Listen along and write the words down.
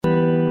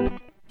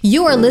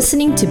You are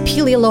listening to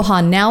Pili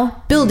Aloha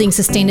Now, Building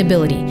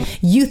Sustainability,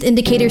 Youth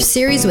Indicator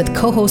Series with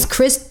co-host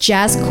Chris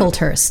Jazz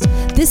Colthurst.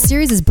 This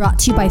series is brought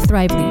to you by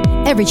Thrively.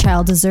 Every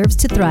child deserves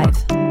to thrive.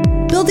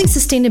 Building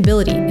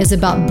sustainability is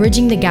about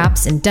bridging the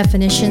gaps in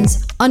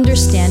definitions,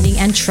 understanding,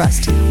 and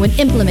trust when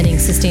implementing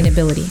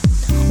sustainability,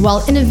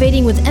 while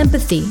innovating with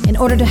empathy in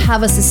order to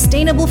have a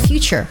sustainable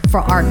future for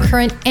our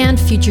current and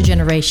future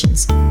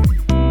generations.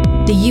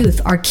 The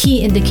youth are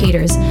key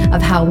indicators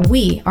of how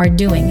we are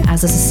doing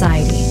as a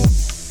society.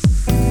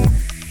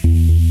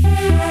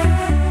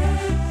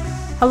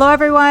 Hello,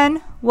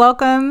 everyone.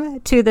 Welcome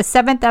to the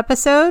 7th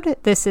episode.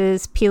 This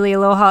is Pili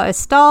Aloha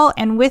Estal,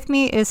 and with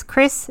me is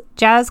Chris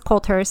Jazz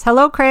Colthurst.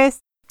 Hello, Chris.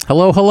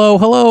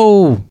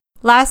 Hello.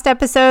 Last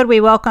episode, we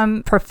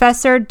welcomed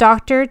Professor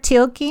Dr.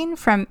 Thielking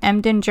from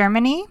Emden,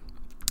 Germany.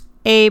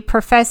 A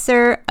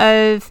professor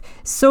of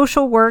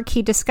social work,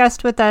 he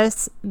discussed with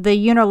us the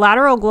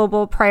unilateral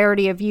global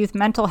priority of youth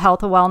mental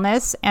health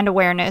wellness and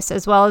awareness,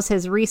 as well as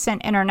his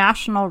recent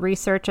international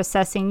research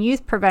assessing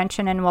youth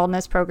prevention and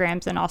wellness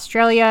programs in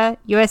Australia,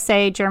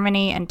 USA,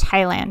 Germany, and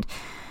Thailand.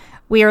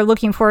 We are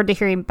looking forward to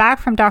hearing back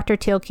from Dr.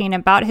 Thielking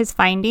about his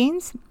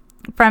findings.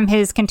 From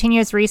his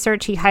continuous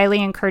research, he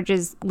highly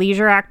encourages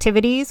leisure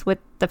activities with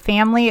the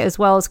family, as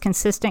well as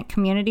consistent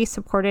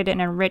community-supported and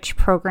enriched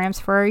programs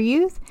for our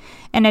youth.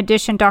 In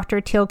addition,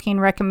 Dr. Thielking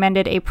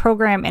recommended a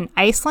program in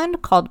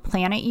Iceland called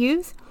Planet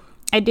Youth.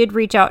 I did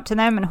reach out to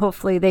them, and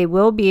hopefully they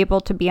will be able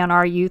to be on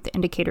our Youth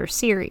Indicator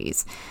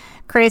series.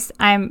 Chris,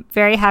 I'm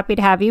very happy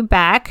to have you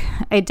back.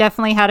 I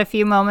definitely had a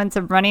few moments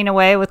of running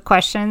away with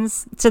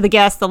questions to the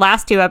guests the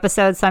last 2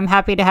 episodes, so I'm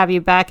happy to have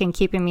you back and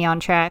keeping me on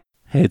track.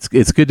 Hey,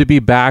 it's good to be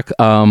back.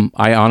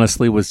 I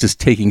honestly was just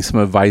taking some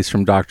advice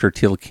from Dr.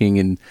 Thielking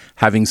and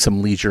having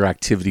some leisure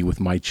activity with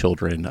my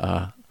children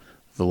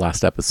the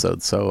last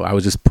episode. So I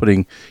was just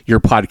putting your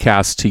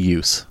podcast to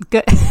use.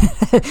 Good.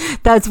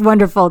 That's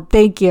wonderful.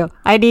 Thank you.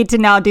 I need to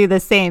now do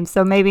the same.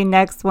 So maybe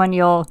next one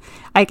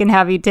I can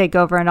have you take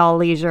over and I'll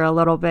leisure a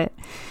little bit.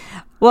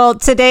 Well,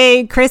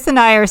 today, Chris and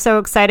I are so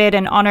excited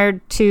and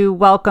honored to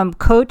welcome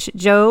Coach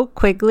Joe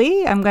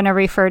Quigley. I'm going to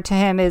refer to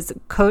him as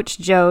Coach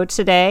Joe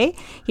today.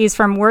 He's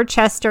from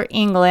Worcester,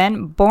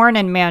 England, born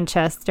in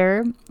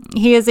Manchester.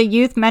 He is a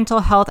youth mental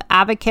health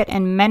advocate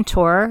and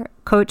mentor.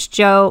 Coach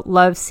Joe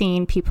loves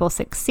seeing people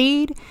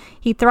succeed.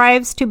 He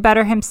thrives to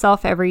better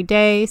himself every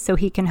day so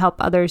he can help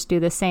others do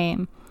the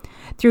same.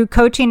 Through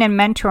coaching and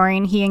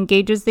mentoring, he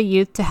engages the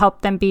youth to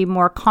help them be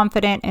more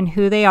confident in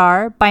who they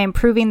are by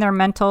improving their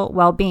mental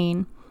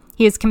well-being.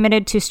 He is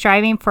committed to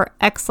striving for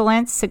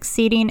excellence,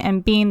 succeeding,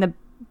 and being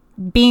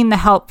the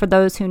help for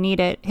those who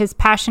need it. His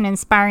passion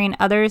inspiring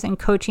others and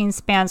coaching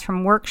spans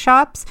from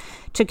workshops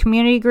to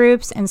community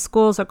groups and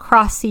schools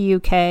across the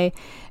UK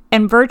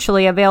and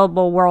virtually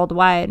available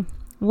worldwide.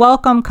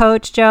 Welcome,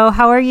 Coach Joe.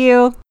 How are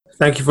you?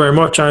 Thank you very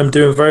much. I'm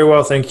doing very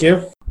well, thank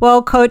you.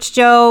 Well, Coach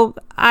Joe,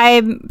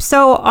 I'm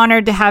so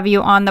honored to have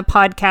you on the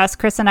podcast,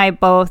 Chris and I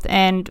both,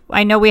 and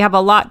I know we have a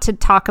lot to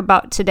talk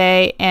about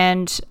today,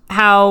 and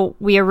how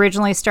we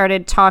originally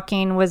started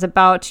talking was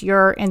about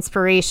your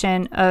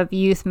inspiration of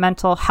youth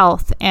mental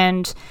health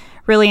and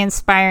really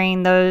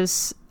inspiring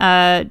those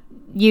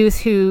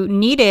youth who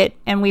need it,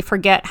 and we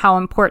forget how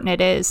important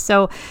it is.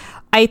 So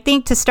I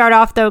think to start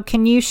off, though,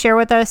 can you share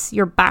with us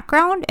your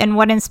background and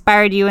what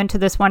inspired you into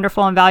this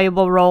wonderful and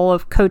valuable role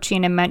of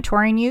coaching and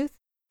mentoring youth?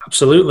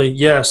 Absolutely,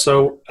 yeah.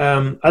 So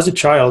as a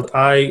child,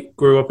 I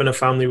grew up in a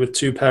family with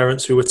 2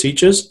 parents who were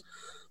teachers.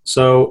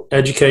 So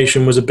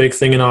education was a big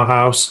thing in our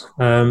house.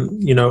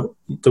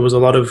 There was a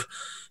lot of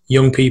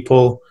young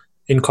people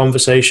in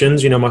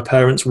conversations. My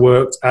parents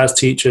worked as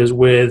teachers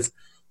with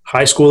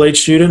high school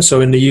age students.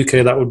 So in the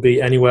UK, that would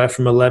be anywhere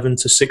from 11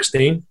 to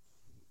 16.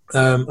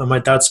 And my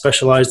dad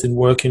specialized in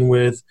working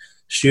with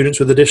students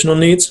with additional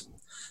needs.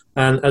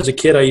 And as a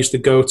kid, I used to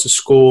go to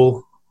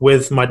school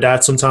with my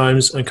dad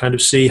sometimes and kind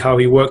of see how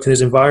he worked in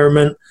his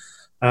environment,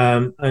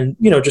 and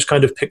just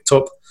kind of picked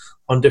up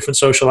on different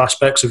social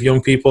aspects of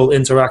young people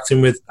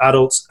interacting with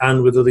adults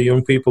and with other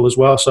young people as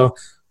well. So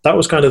that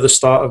was kind of the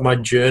start of my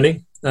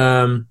journey.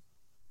 And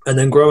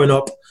then growing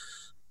up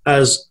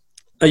as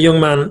a young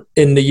man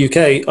in the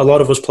UK, a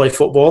lot of us play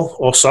football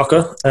or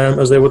soccer,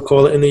 as they would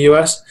call it in the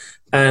US.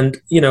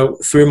 And,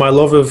 through my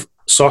love of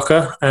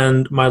soccer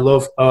and my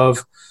love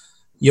of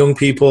young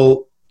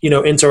people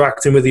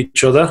interacting with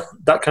each other,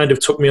 that kind of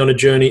took me on a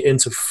journey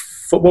into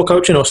football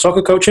coaching or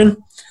soccer coaching.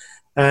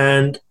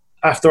 And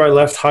after I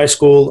left high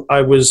school,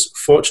 I was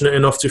fortunate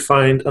enough to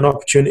find an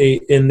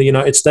opportunity in the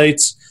United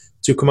States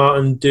to come out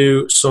and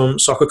do some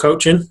soccer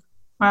coaching.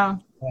 Wow.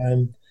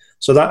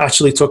 So that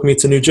actually took me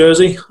to New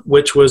Jersey,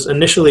 which was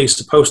initially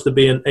supposed to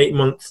be an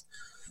 8-month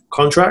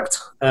contract.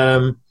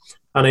 And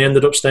I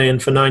ended up staying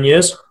for 9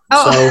 years.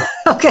 Oh,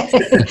 so, okay.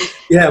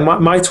 Yeah,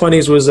 my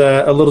 20s was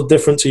a little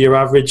different to your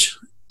average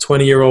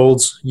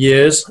 20-year-old's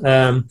years.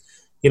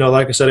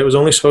 Like I said, it was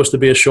only supposed to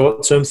be a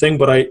short-term thing,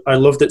 but I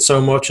loved it so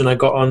much, and I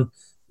got on,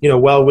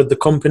 well with the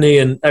company,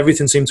 and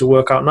everything seemed to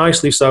work out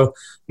nicely. So,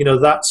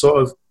 that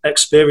sort of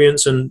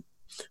experience and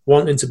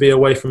wanting to be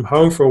away from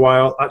home for a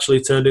while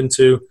actually turned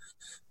into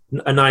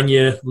a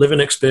 9-year living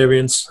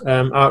experience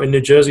out in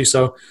New Jersey.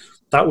 So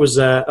that was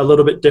a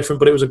little bit different,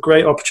 but it was a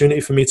great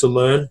opportunity for me to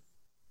learn.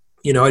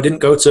 You know, I didn't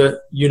go to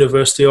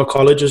university or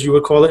college, as you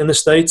would call it in the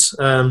States.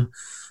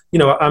 You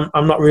know,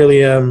 I'm not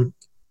really a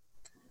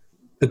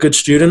good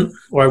student,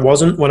 or I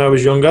wasn't when I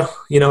was younger.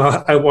 You know,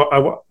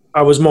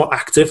 I was more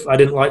active. I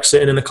didn't like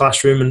sitting in a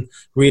classroom and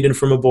reading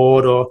from a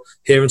board or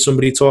hearing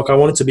somebody talk. I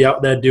wanted to be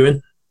out there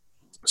doing.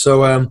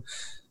 So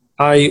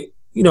I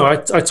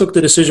took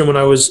the decision when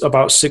I was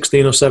about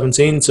 16 or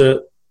 17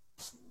 to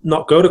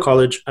not go to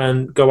college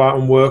and go out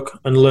and work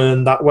and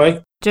learn that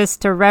way.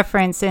 Just to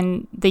reference,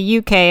 in the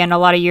UK and a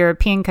lot of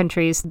European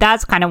countries,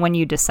 that's kind of when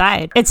you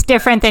decide. It's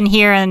different than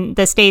here in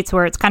the States,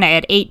 where it's kind of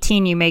at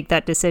 18 you make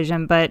that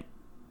decision, but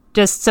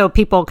just so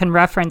people can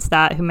reference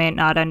that who may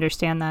not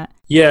understand that.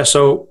 Yeah,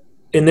 so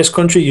in this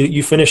country,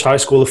 you finish high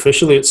school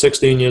officially at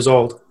 16 years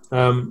old,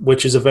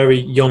 which is a very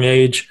young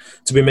age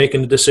to be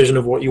making the decision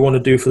of what you want to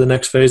do for the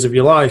next phase of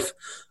your life.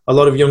 A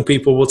lot of young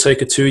people will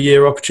take a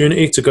 2-year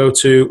opportunity to go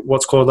to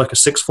what's called like a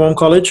sixth form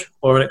college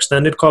or an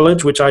extended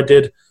college, which I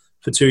did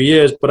for 2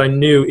 years, but I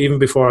knew even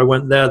before I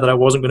went there that I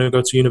wasn't going to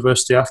go to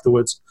university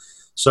afterwards.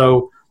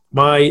 So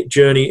my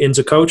journey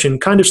into coaching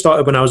kind of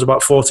started when I was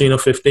about 14 or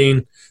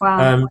 15.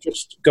 Wow.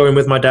 Just going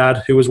with my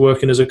dad, who was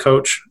working as a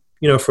coach,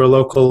 you know, for a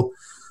local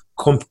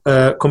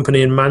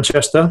company in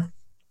Manchester,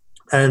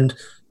 and,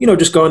 you know,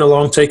 just going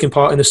along, taking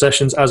part in the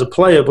sessions as a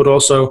player, but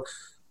also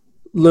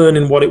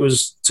learning what it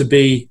was to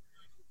be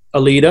a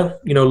leader,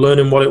 you know,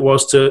 learning what it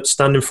was to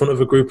stand in front of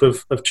a group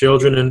of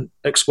children and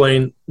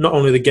explain not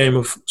only the game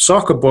of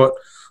soccer, but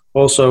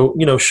also,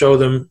 you know, show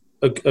them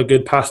a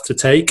good path to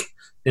take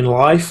in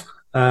life.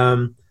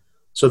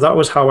 So that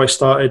was how I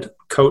started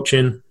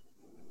coaching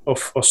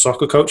or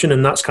soccer coaching.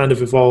 And that's kind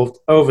of evolved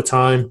over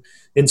time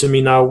into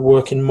me now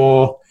working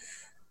more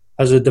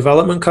as a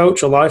development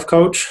coach, a life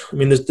coach. I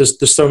mean,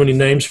 there's so many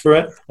names for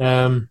it.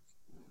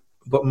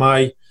 But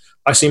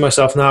I see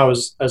myself now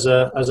as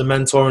a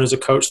mentor and as a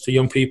coach to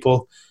young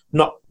people,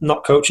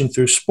 not coaching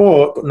through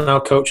sport, but now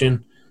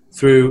coaching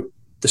through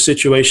the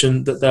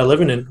situation that they're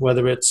living in,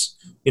 whether it's,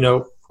 you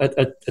know,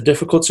 a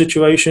difficult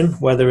situation,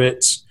 whether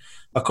it's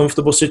a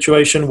comfortable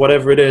situation,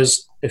 whatever it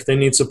is. If they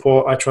need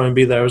support, I try and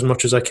be there as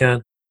much as I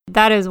can.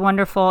 That is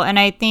wonderful. And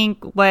I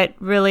think what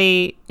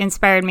really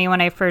inspired me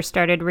when I first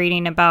started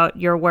reading about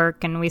your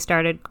work and we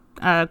started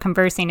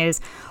conversing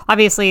is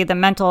obviously the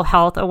mental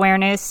health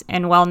awareness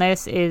and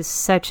wellness is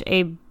such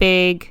a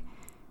big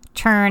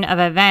turn of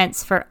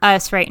events for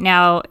us right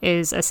now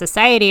as a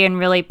society, and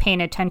really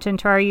paying attention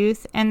to our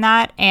youth in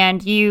that.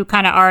 And you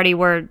kind of already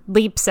were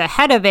leaps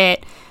ahead of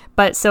it.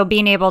 But so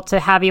being able to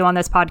have you on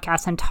this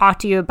podcast and talk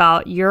to you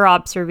about your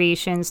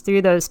observations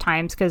through those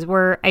times, because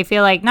I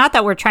feel like, not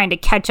that we're trying to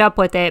catch up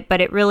with it,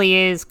 but it really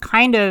is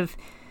kind of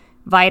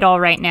vital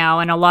right now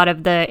in a lot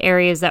of the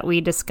areas that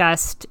we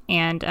discussed.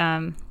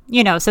 And,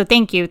 you know, so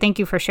thank you. Thank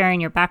you for sharing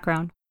your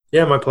background.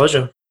 Yeah, my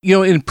pleasure. You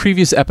know, in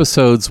previous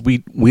episodes,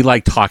 we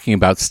like talking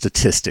about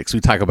statistics. We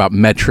talk about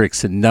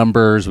metrics and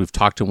numbers. We've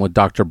talked with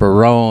Dr.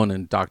 Barone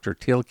and Dr.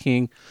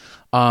 Tilking.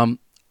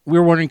 We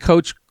were wondering,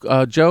 Coach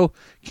Joe,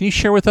 can you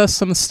share with us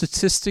some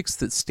statistics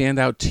that stand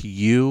out to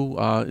you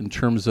in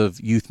terms of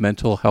youth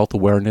mental health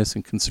awareness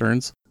and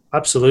concerns?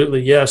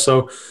 Absolutely, yeah.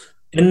 So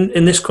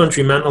in this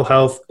country, mental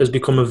health has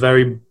become a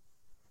very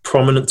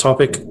prominent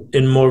topic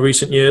in more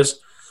recent years.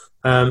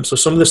 So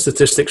some of the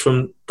statistics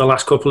from the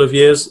last couple of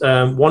years,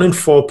 1 in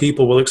 4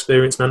 people will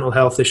experience mental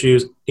health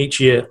issues each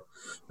year.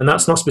 And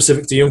that's not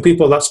specific to young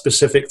people, that's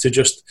specific to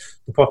just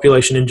the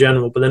population in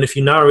general. But then if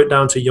you narrow it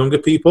down to younger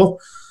people,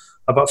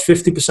 about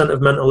 50% of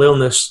mental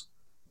illness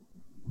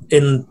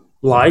in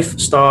life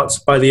starts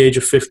by the age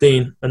of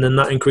 15, and then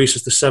that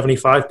increases to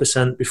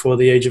 75% before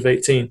the age of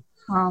 18.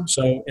 Wow.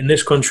 So in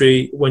this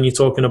country, when you're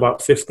talking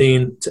about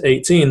 15 to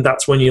 18,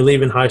 that's when you're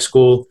leaving high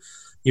school.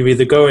 You're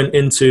either going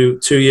into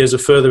 2 years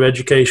of further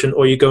education,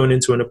 or you're going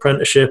into an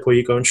apprenticeship, or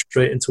you're going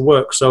straight into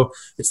work. So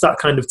it's that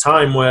kind of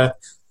time where,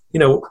 you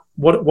know,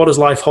 what does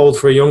life hold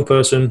for a young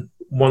person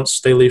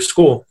once they leave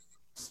school?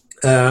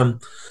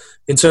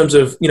 In terms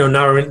of, you know,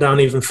 narrowing it down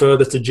even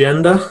further to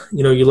gender,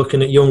 you know, you're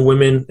looking at young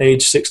women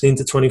aged 16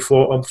 to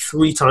 24 are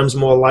 3 times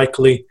more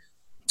likely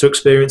to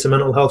experience a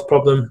mental health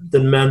problem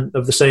than men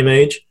of the same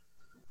age.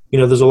 You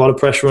know, there's a lot of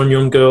pressure on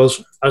young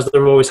girls, as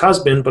there always has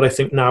been, but I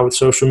think now with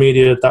social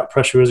media, that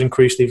pressure has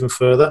increased even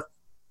further.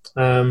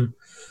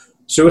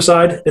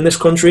 Suicide in this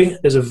country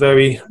is a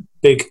very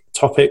big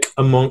topic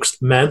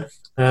amongst men.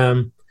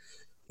 You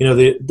know,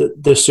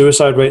 the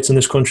suicide rates in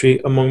this country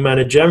among men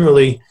are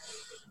generally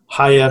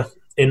higher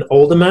in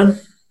older men,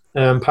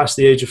 past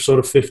the age of sort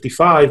of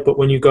 55. But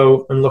when you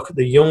go and look at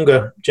the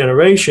younger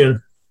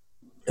generation,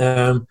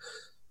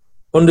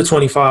 under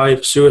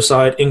 25,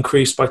 suicide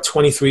increased by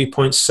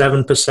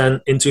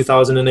 23.7% in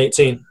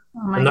 2018.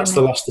 And that's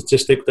the last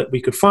statistic that we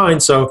could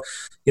find. So,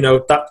 you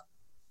know, that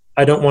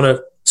I don't want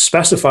to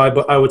specify,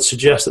 but I would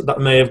suggest that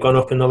may have gone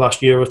up in the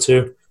last year or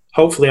two.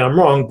 Hopefully I'm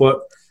wrong, but,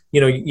 you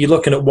know, you're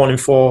looking at 1 in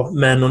 4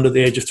 men under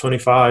the age of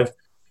 25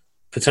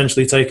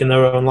 potentially taking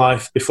their own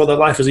life before their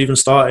life has even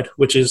started,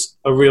 which is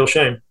a real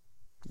shame.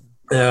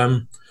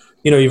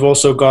 You've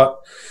also got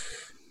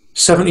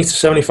 70 to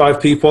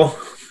 75 people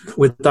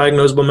with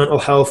diagnosable mental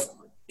health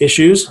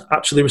issues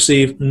actually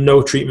receive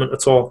no treatment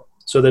at all.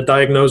 So they're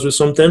diagnosed with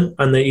something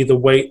and they either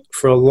wait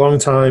for a long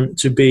time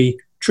to be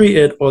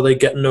treated or they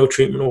get no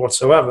treatment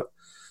whatsoever.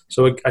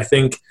 So I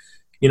think,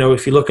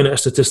 if you're looking at a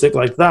statistic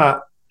like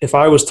that, if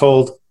I was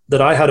told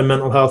that I had a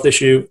mental health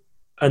issue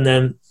and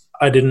then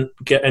I didn't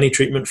get any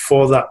treatment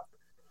for that,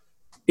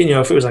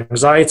 if it was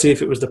anxiety,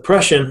 if it was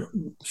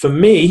depression, for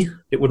me,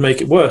 it would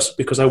make it worse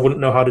because I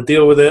wouldn't know how to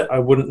deal with it. I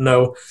wouldn't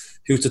know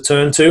who to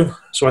turn to.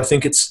 So I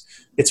think it's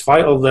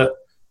vital that,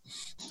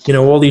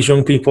 all these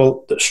young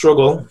people that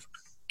struggle,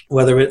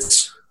 whether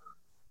it's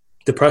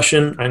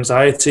depression,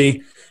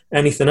 anxiety,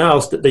 anything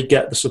else, that they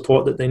get the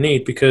support that they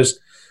need. Because,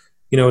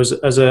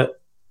 as a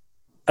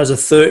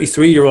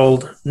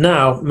 33-year-old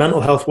now,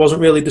 mental health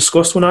wasn't really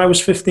discussed when I was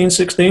 15,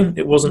 16.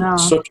 It wasn't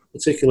such a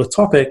particular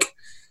topic.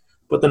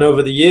 But then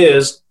over the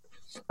years,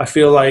 I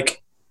feel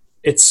like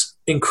it's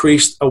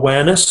increased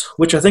awareness,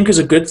 which I think is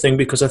a good thing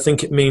because I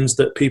think it means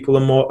that people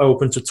are more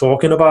open to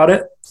talking about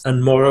it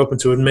and more open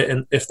to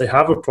admitting if they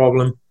have a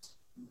problem.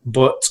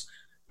 But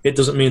it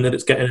doesn't mean that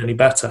it's getting any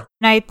better.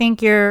 I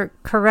think you're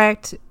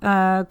correct,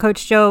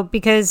 Coach Joe,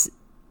 because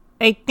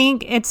I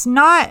think it's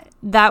not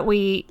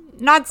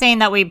saying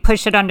that we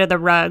push it under the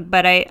rug,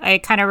 but I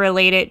kind of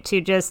relate it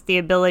to just the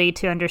ability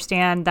to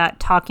understand that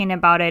talking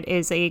about it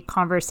is a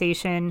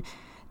conversation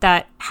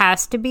that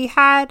has to be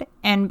had,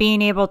 and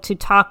being able to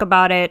talk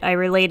about it, I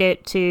relate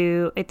it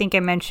to, I think I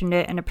mentioned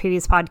it in a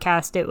previous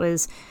podcast, it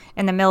was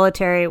in the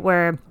military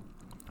where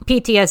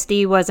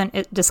PTSD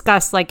wasn't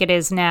discussed like it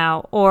is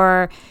now,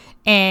 or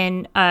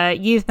in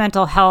youth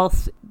mental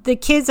health. The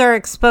kids are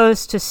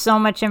exposed to so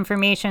much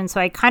information, so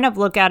I kind of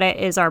look at it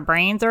as our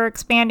brains are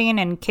expanding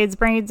and kids'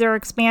 brains are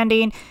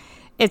expanding.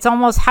 It's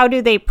almost how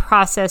do they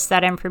process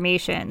that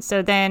information?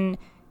 So then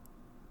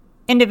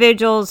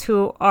individuals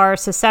who are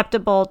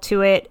susceptible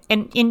to it,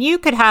 and you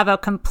could have a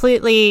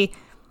completely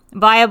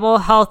viable,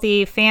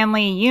 healthy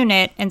family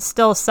unit and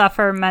still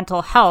suffer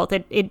mental health.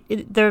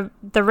 The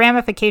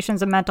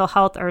ramifications of mental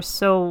health are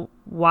so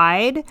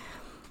wide.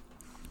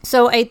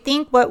 So I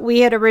think what we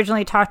had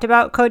originally talked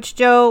about, Coach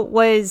Joe,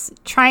 was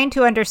trying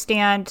to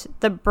understand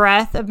the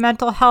breadth of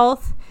mental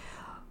health.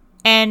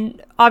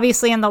 And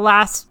obviously in the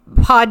last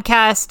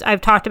podcast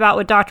I've talked about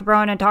with Dr.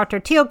 Broen and Dr.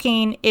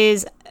 Thielking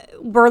is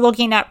we're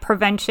looking at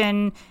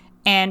prevention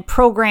and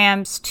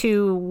programs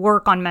to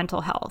work on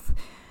mental health.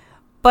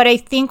 But I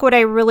think what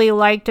I really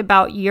liked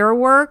about your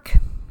work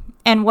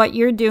and what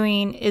you're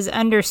doing is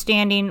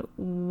understanding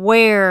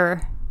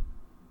where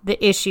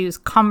the issues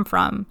come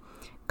from.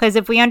 Because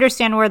if we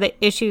understand where the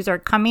issues are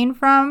coming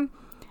from,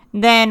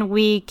 then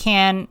we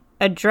can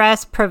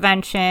address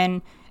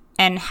prevention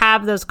and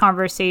have those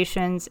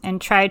conversations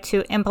and try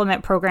to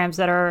implement programs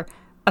that are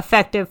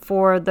effective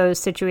for those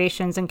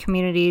situations and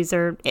communities.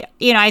 Or,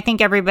 I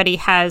think everybody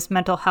has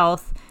mental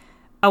health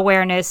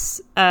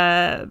awareness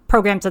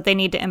programs that they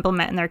need to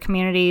implement in their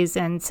communities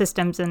and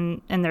systems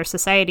and in their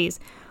societies.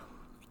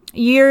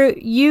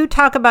 You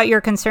talk about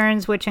your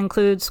concerns, which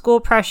include school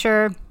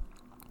pressure,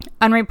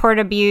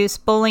 unreported abuse,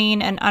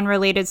 bullying, and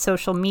unrelated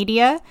social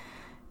media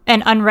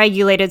and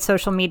unregulated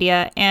social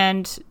media.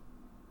 And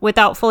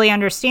without fully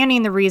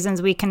understanding the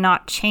reasons, we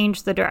cannot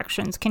change the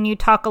directions. Can you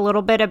talk a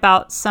little bit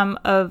about some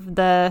of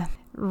the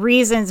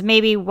reasons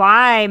maybe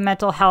why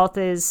mental health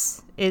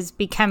is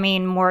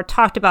becoming more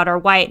talked about, or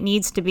why it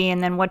needs to be,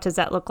 and then what does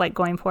that look like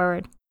going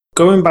forward?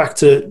 Going back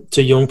to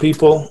young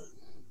people,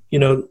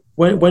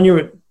 when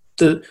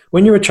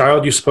you're a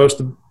child, you're supposed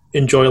to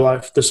enjoy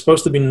life. There's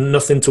supposed to be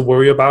nothing to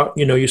worry about.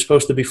 You're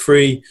supposed to be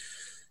free.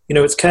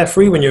 It's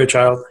carefree when you're a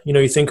child.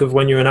 You think of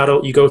when you're an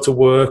adult, you go to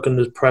work and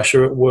there's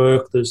pressure at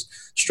work, there's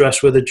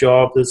stress with a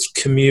job, there's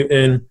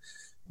commuting,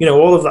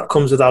 all of that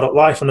comes with adult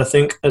life. And I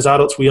think as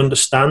adults, we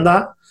understand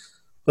that.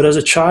 But as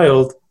a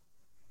child,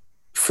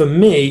 for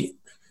me,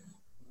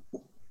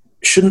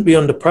 shouldn't be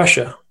under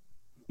pressure.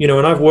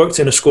 And I've worked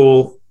in a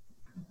school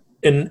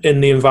in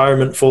the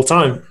environment full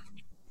time.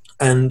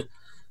 And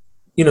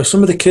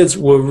some of the kids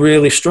were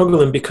really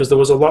struggling because there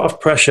was a lot of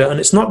pressure, and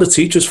it's not the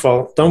teacher's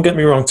fault. Don't get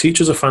me wrong.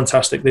 Teachers are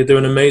fantastic. They do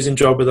an amazing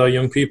job with our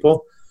young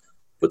people,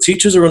 but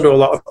teachers are under a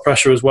lot of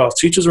pressure as well.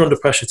 Teachers are under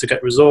pressure to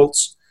get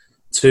results,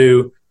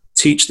 to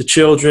teach the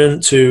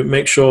children, to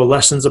make sure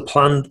lessons are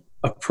planned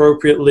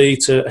appropriately,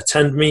 to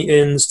attend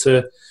meetings,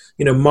 to,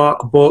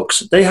 mark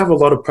books. They have a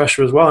lot of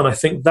pressure as well. And I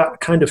think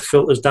that kind of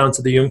filters down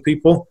to the young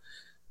people.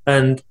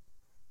 And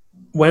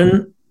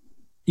when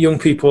young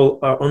people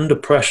are under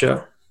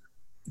pressure,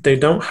 they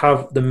don't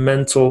have the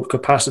mental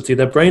capacity.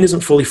 Their brain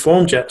isn't fully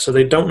formed yet, so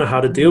they don't know how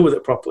to deal with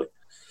it properly.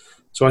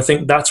 So I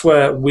think that's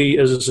where we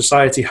as a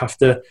society have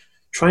to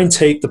try and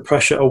take the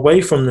pressure away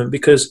from them,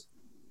 because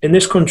in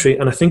this country,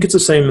 and I think it's the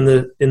same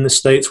in the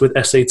States with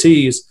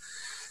SATs,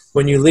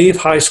 when you leave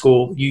high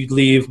school, you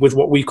leave with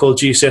what we call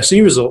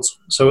GCSE results.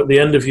 So at the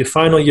end of your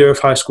final year of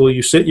high school,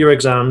 you sit your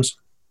exams,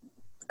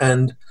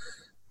 and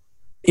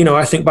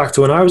I think back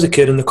to when I was a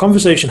kid, and the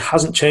conversation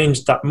hasn't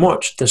changed that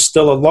much. There's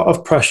still a lot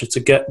of pressure to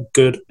get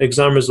good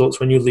exam results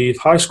when you leave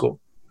high school.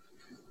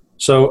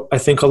 So I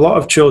think a lot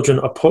of children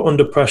are put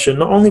under pressure,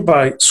 not only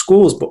by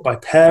schools, but by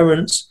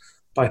parents,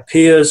 by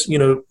peers.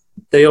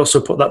 They also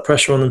put that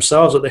pressure on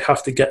themselves that they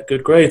have to get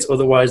good grades.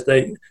 Otherwise,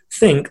 they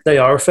think they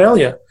are a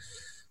failure.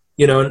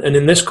 And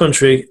in this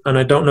country, and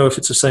I don't know if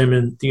it's the same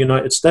in the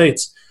United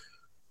States,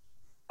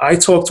 I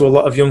talk to a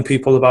lot of young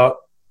people about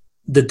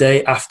the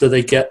day after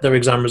they get their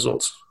exam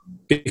results.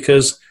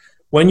 Because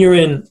when you're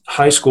in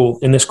high school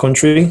in this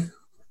country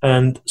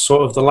and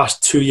sort of the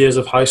last 2 years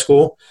of high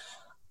school,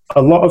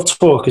 a lot of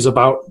talk is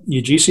about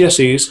your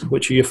GCSEs,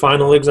 which are your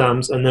final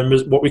exams, and then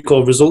what we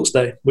call results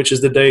day, which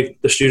is the day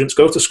the students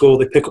go to school,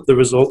 they pick up the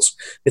results.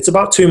 It's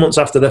about 2 months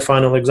after their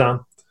final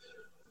exam.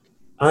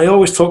 I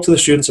always talk to the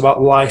students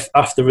about life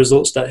after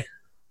results day,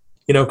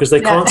 because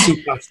they can't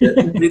see past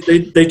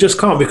it. They just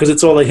can't, because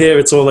it's all they hear,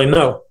 it's all they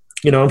know.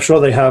 I'm sure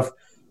they have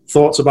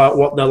thoughts about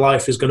what their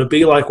life is going to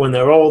be like when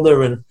they're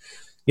older, and,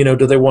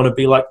 do they want to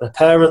be like their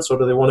parents, or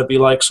do they want to be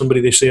like somebody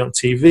they see on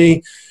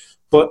TV?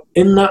 But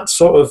in that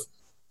sort of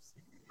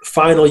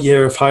final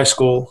year of high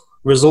school,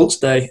 results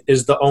day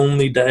is the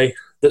only day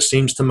that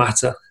seems to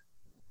matter,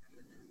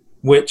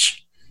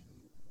 which,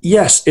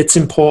 yes, it's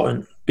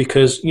important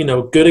because,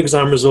 good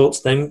exam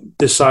results then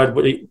decide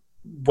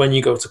when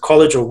you go to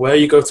college or where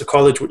you go to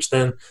college, which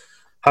then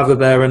have a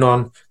bearing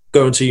on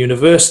going to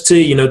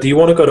university. Do you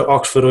want to go to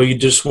Oxford or you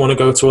just want to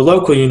go to a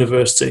local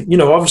university?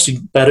 Obviously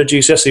better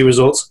GCSE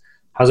results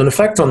has an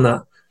effect on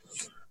that.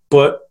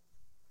 But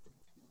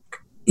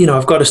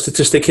I've got a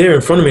statistic here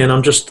in front of me, and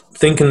I'm just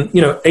thinking,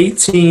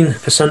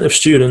 18% of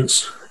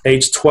students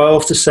aged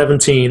 12 to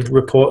 17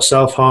 report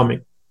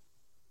self-harming.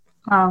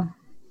 Wow.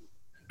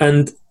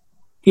 And,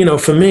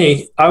 for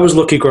me, I was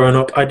lucky growing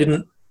up. I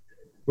wasn't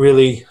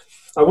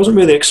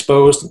really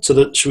exposed to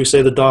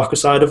the darker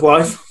side of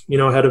life.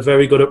 I had a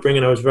very good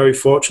upbringing. I was very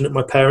fortunate.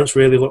 My parents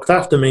really looked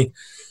after me.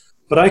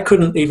 But I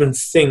couldn't even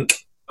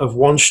think of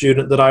one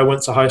student that I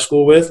went to high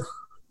school with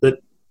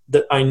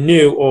that I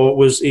knew or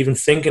was even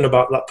thinking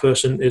about that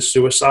person is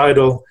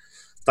suicidal,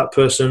 that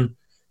person,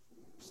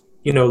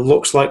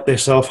 looks like they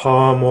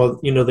self-harm, or,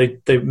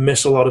 they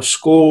miss a lot of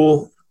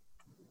school.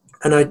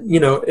 And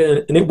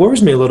and it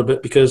worries me a little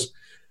bit because,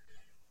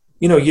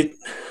 I've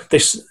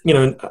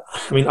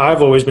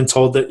always been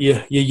told that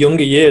your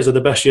younger years are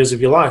the best years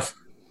of your life.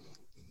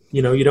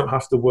 You don't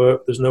have to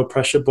work, there's no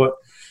pressure, but,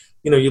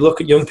 you look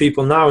at young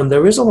people now and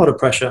there is a lot of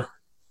pressure,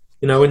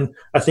 and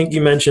I think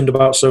you mentioned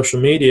about social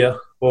media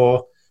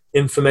or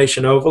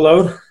information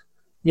overload.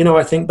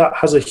 I think that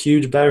has a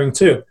huge bearing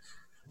too.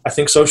 I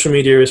think social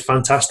media is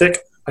fantastic.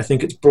 I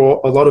think it's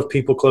brought a lot of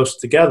people closer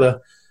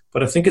together,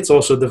 but I think it's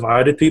also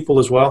divided people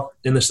as well,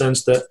 in the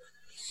sense that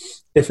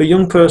if a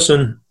young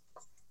person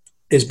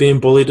is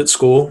being bullied at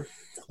school,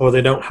 or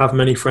they don't have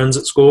many friends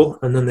at school,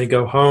 and then they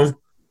go home,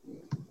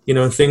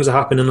 and things are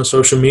happening on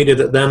social media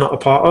that they're not a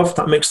part of,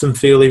 that makes them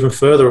feel even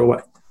further away.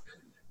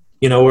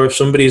 Or if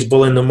somebody is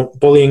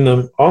bullying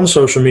them on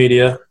social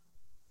media,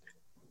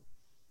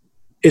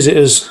 is it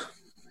as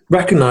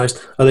recognized?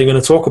 Are they going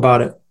to talk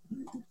about it?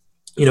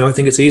 I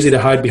think it's easy to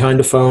hide behind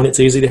a phone. It's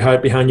easy to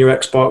hide behind your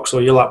Xbox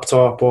or your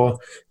laptop or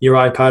your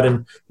iPad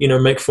and,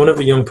 make fun of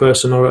a young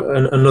person or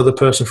another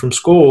person from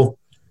school.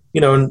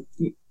 And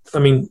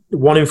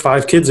 1 in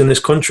 5 kids in this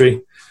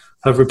country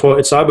have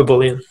reported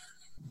cyberbullying.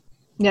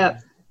 Yeah.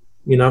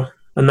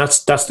 And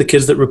that's the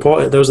kids that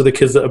report it. Those are the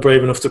kids that are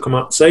brave enough to come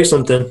out and say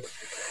something.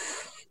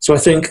 So I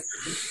think,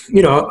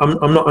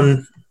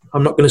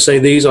 I'm not going to say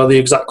these are the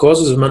exact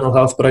causes of mental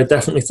health, but I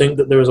definitely think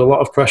that there is a lot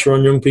of pressure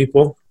on young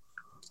people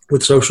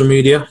with social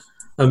media.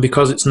 And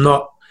because it's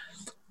not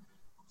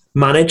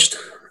managed,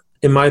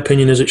 in my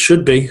opinion, as it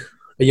should be,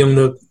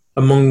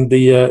 among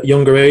the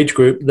younger age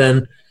group,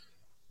 then,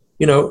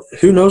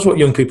 who knows what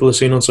young people are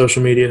seeing on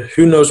social media?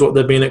 Who knows what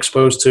they're being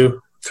exposed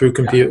to through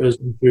computers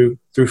and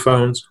through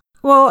phones?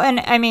 Well, and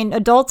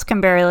adults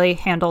can barely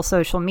handle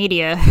social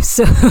media.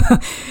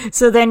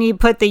 So then you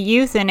put the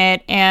youth in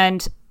it,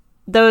 and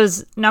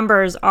those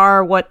numbers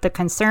are what the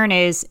concern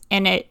is.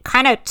 And it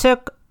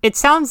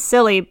sounds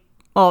silly.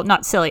 Well,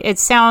 not silly. It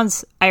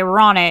sounds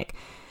ironic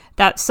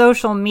that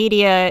social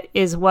media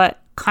is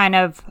what kind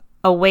of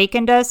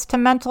awakened us to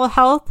mental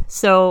health.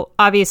 So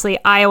obviously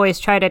I always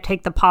try to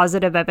take the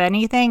positive of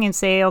anything and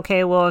say,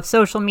 okay, well, if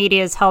social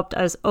media has helped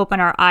us open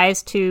our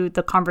eyes to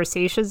the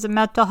conversations of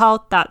mental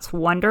health, that's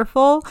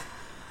wonderful.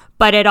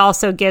 But it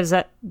also gives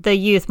the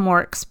youth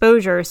more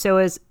exposure. So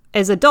as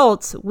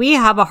adults, we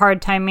have a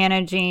hard time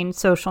managing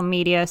social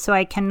media. So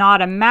I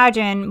cannot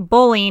imagine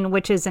bullying,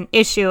 which is an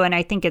issue, and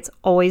I think it's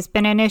always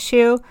been an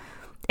issue.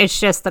 It's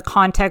just the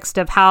context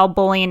of how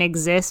bullying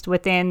exists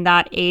within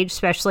that age,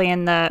 especially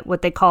in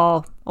what they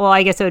call, well,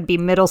 I guess it would be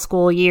middle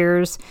school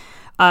years.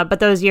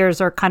 But those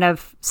years are kind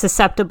of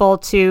susceptible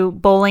to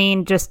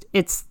bullying. Just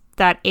it's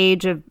that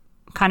age of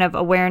kind of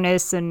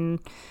awareness, and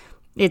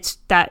it's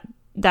that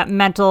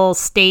mental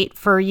state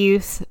for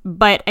youth.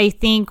 But I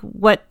think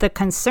what the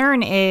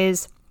concern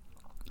is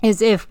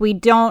is if we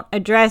don't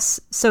address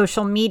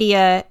social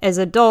media as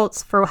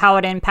adults for how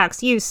it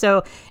impacts youth.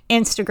 So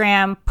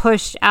Instagram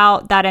pushed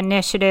out that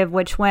initiative,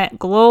 which went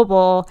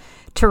global,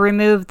 to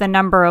remove the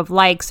number of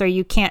likes, or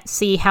you can't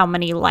see how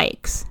many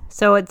likes.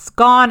 So it's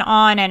gone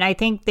on, and I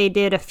think they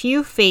did a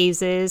few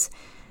phases,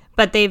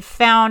 but they've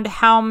found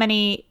how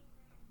many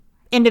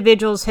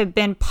individuals have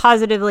been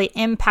positively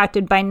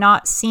impacted by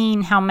not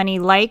seeing how many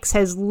likes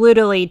has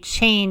literally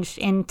changed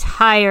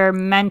entire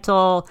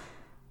mental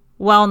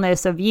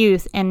wellness of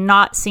youth and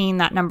not seeing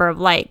that number of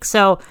likes.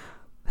 So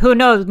who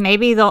knows,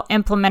 maybe they'll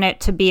implement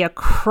it to be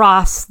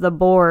across the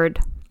board,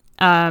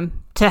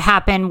 to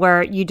happen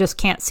where you just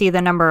can't see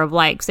the number of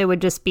likes. It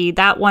would just be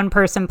that one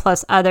person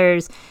plus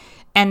others,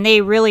 and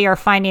they really are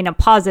finding a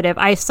positive.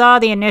 I saw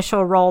the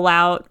initial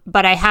rollout,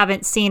 but I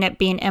haven't seen it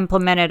being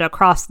implemented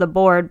across the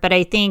board. But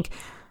I think,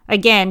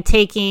 again,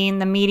 taking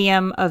the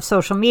medium of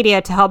social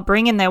media to help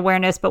bring in the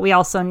awareness, but we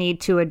also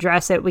need to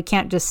address it. We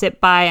can't just sit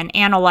by and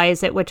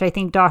analyze it, which I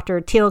think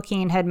Dr.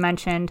 Thielking had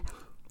mentioned,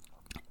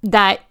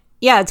 that,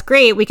 yeah, it's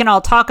great. We can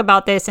all talk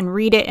about this and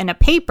read it in a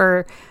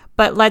paper,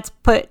 but let's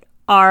put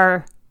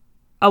our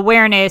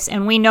awareness,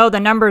 and we know the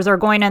numbers are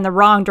going in the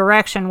wrong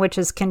direction, which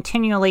is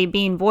continually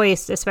being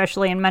voiced,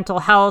 especially in mental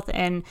health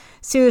and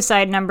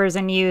suicide numbers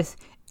in youth,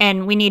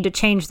 and we need to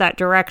change that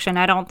direction.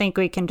 I don't think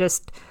we can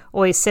just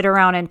always sit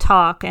around and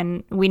talk,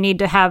 and we need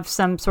to have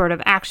some sort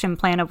of action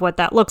plan of what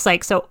that looks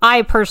like. So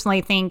I personally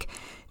think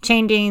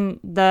changing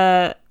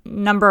the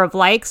number of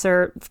likes,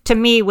 or to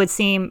me, would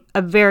seem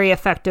a very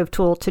effective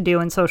tool to do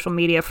in social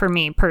media for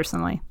me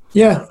personally.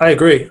 Yeah, I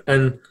agree.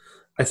 And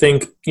I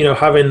think,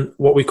 having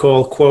what we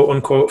call quote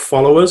unquote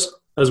followers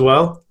as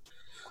well,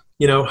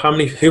 who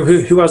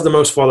has the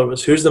most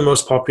followers? Who's the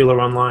most popular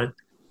online?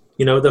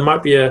 There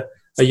might be a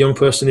young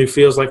person who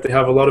feels like they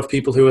have a lot of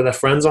people who are their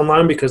friends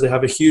online because they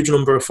have a huge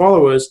number of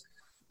followers,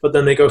 but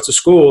then they go to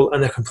school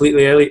and they're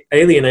completely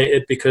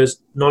alienated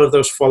because none of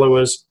those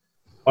followers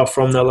are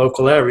from their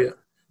local area.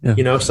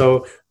 Yeah.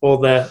 So all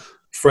their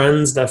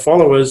friends, their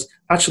followers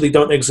actually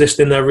don't exist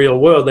in their real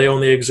world. They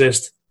only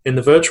exist in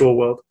the virtual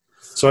world.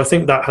 So I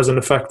think that has an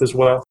effect as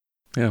well.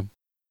 Yeah.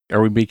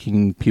 Are we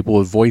making people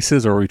with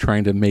voices, or are we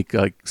trying to make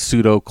like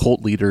pseudo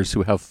cult leaders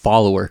who have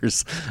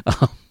followers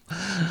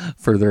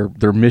for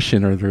their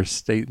mission or their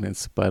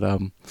statements? But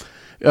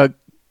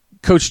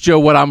Coach Joe,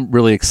 what I'm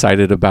really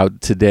excited about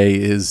today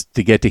is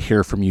to get to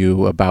hear from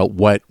you about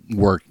what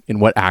work and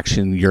what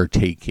action you're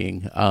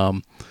taking,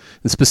 and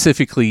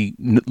specifically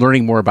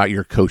learning more about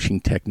your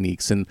coaching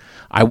techniques. And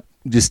I'm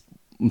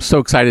so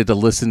excited to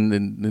listen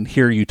and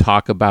hear you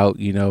talk about,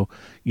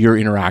 your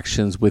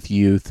interactions with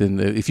youth. And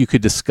if you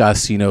could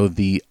discuss,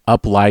 the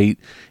uplight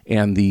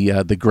and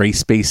the gray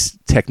space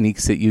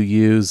techniques that you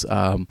use,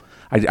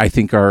 I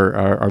think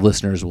our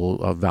listeners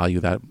will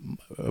value that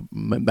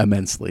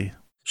immensely.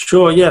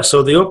 Sure, yeah.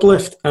 So the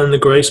Uplift and the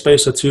Gray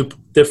Space are two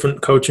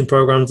different coaching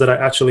programs that I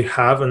actually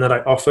have and that I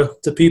offer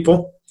to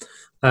people.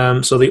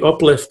 So the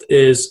Uplift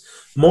is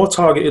more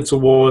targeted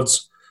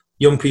towards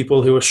young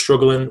people who are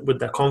struggling with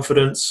their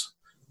confidence,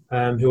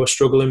 who are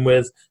struggling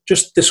with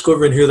just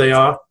discovering who they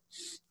are.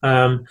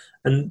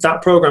 And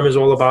that program is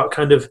all about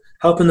kind of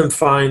helping them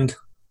find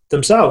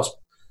themselves.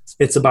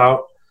 It's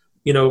about,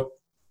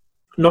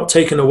 not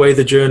taking away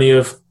the journey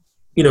of,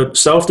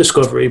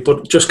 self-discovery,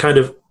 but just kind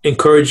of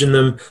encouraging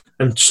them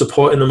and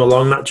supporting them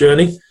along that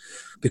journey.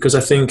 Because I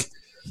think,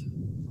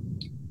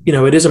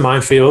 it is a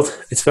minefield.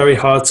 It's very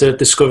hard to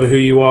discover who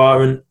you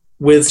are. And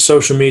with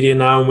social media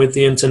now and with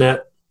the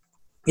internet,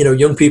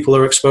 young people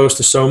are exposed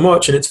to so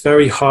much, and it's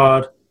very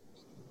hard.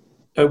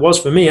 It was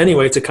for me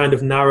anyway, to kind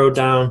of narrow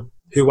down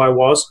who I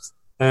was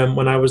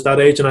when I was that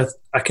age. And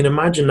I can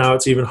imagine now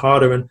it's even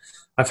harder. And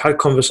I've had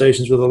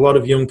conversations with a lot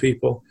of young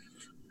people,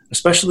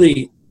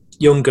 especially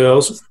young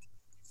girls,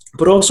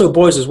 but also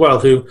boys as well,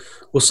 who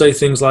will say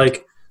things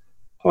like,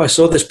 oh, I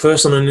saw this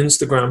person on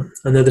Instagram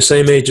and they're the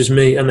same age as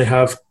me and they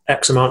have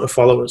X amount of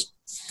followers.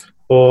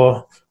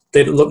 Or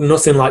they look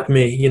nothing like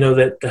me,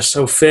 they're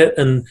so fit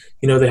and,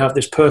 they have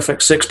this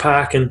perfect six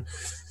pack. And,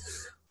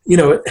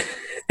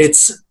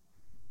 it's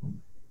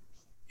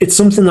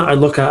something that I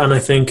look at and I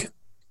think,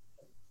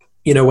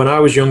 when I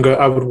was younger,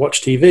 I would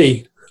watch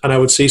TV and I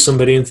would see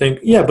somebody and think,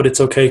 yeah, but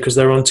it's okay because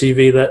they're on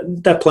TV,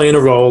 they're playing a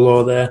role,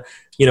 or they're,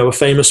 a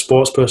famous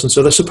sports person.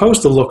 So they're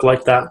supposed to look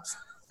like that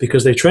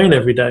because they train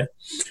every day.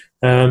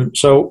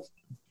 So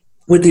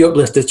with the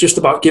Uplift, it's just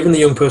about giving the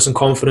young person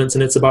confidence,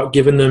 and it's about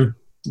giving them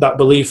that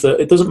belief that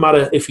it doesn't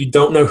matter if you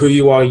don't know who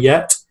you are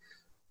yet,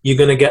 you're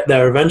going to get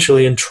there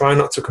eventually, and try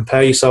not to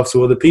compare yourself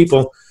to other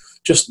people.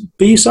 Just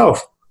be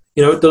yourself.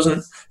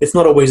 It's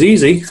not always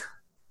easy.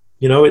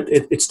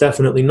 It's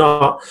definitely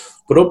not.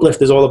 But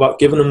Uplift is all about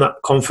giving them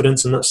that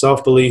confidence and that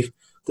self-belief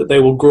that they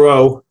will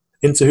grow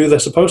into who they're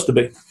supposed to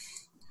be.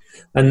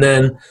 And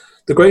then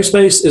the Gray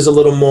Space is a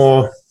little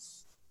more,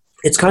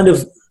 it's kind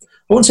of,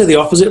 I wouldn't say the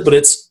opposite, but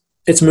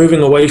it's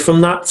moving away from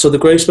that. So the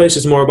Gray Space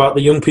is more about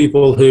the young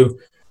people who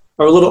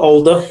are a little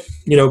older,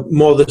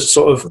 more the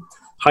sort of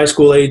high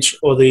school age,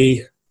 or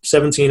the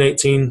 17,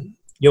 18,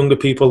 younger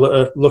people that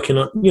are looking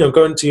at,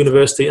 going to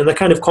university, and they're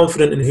kind of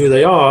confident in who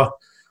they are,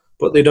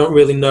 but they don't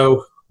really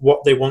know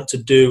what they want to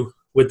do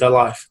with their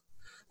life.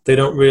 They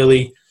don't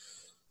really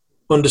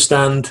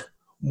understand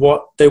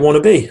what they want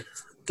to be.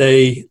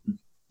 They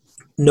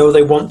know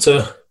they want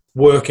to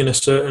work in a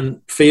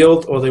certain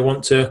field, or they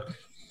want to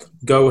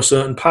go a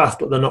certain path,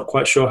 but they're not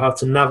quite sure how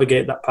to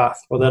navigate that path,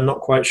 or they're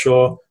not quite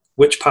sure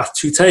which path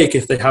to take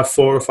if they have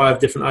 4 or 5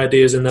 different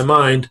ideas in their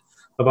mind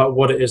about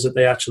what it is that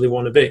they actually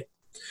want to be.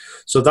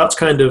 So that's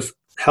kind of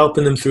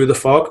helping them through the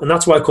fog. And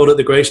that's why I call it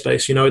the gray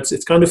space.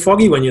 It's kind of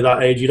foggy when you're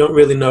that age. You don't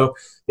really know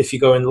if you're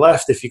going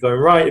left, if you're going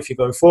right, if you're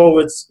going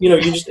forwards.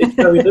 It's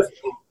very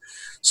difficult.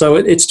 So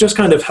it's just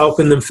kind of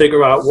helping them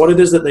figure out what it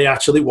is that they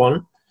actually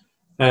want,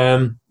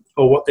 or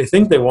what they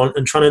think they want,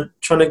 and trying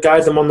to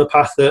guide them on the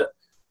path that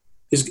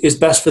is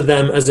best for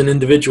them as an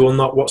individual,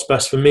 not what's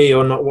best for me,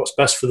 or not what's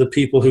best for the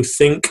people who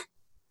think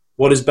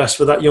what is best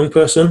for that young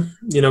person.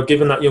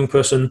 Giving that young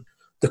person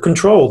the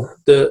control,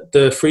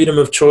 the freedom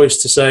of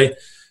choice to say,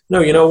 no,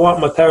 you know what,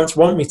 my parents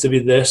want me to be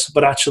this,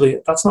 but actually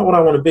that's not what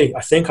I want to be.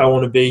 I think I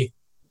want to be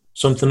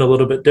something a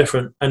little bit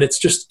different. And it's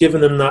just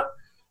giving them that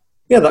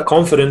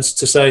confidence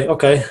to say,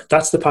 okay,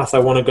 that's the path I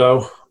want to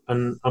go,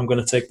 and I'm going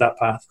to take that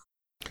path.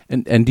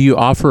 And do you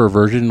offer a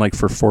version like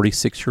for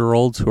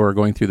 46-year-olds who are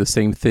going through the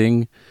same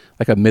thing,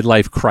 like a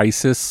midlife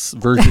crisis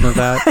version of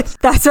that?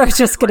 That's what I was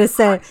just going to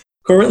say.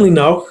 Currently,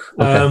 no.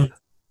 Okay.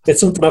 It's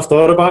something I've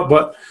thought about,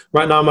 but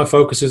right now my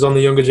focus is on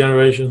the younger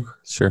generation.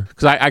 Sure.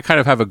 Because I kind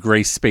of have a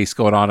gray space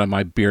going on in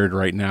my beard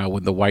right now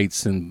with the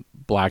whites and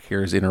black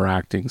hairs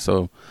interacting.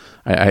 So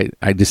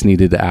I just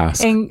needed to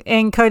ask.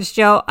 And Coach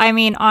Joe, I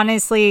mean,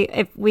 honestly,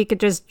 if we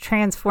could just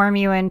transform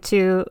you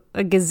into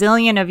a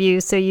gazillion of you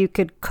so you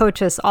could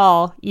coach us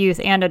all, youth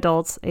and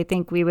adults, I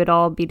think we would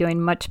all be doing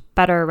much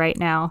better right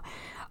now.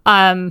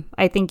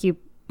 I think you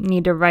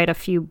need to write a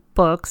few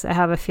books. I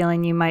have a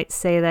feeling you might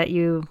say that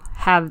you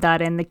have that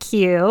in the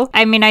queue.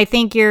 I mean, I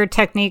think your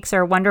techniques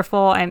are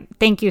wonderful, and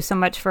thank you so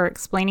much for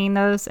explaining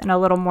those in a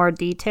little more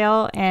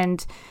detail.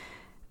 And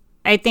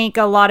I think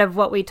a lot of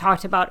what we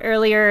talked about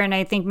earlier, and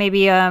I think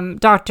maybe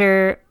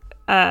Dr.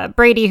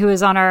 Brady, who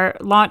was on our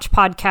launch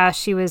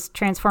podcast, she was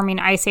transforming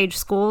Ice Age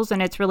schools,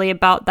 and it's really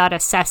about that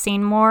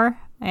assessing more.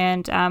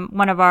 And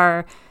one of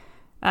our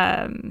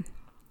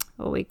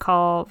what we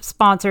call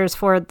sponsors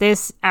for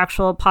this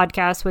actual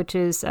podcast, which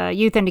is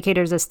Youth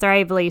Indicators, is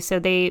Thrively. So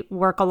they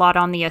work a lot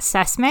on the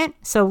assessment.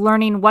 So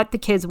learning what the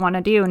kids want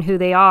to do and who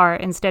they are,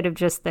 instead of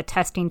just the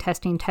testing,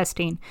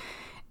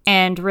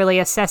 and really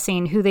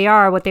assessing who they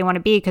are, what they want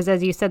to be. Because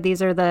as you said,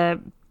 these are the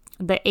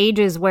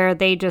ages where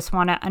they just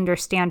want to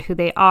understand who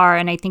they are.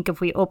 And I think if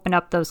we open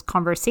up those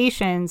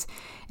conversations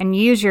and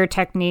use your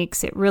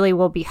techniques, it really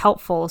will be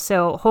helpful.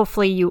 So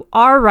hopefully you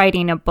are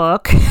writing a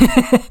book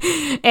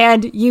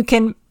and you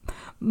can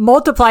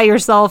multiply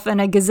yourself in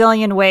a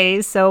gazillion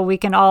ways so we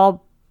can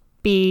all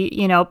be,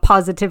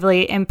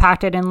 positively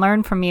impacted and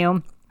learn from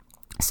you.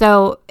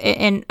 So,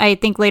 and I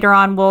think later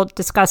on we'll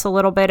discuss a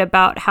little bit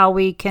about how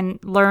we can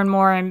learn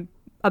more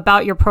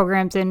about your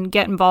programs and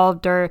get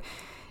involved, or,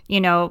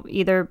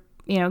 either,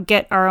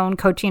 get our own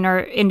coaching,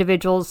 or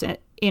individuals,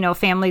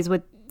 families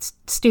with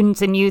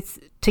students and youth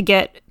to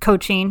get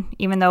coaching,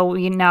 even though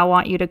we now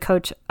want you to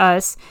coach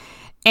us.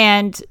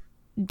 And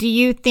do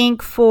you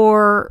think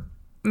for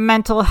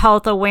mental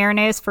health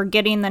awareness, for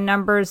getting the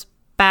numbers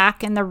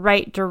back in the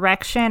right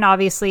direction,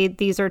 obviously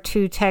these are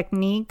 2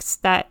 techniques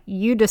that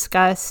you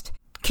discussed,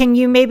 can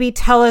you maybe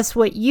tell us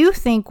what you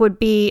think would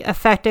be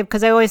effective?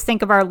 Because I always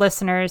think of our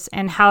listeners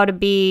and how to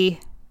be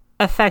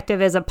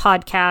effective as a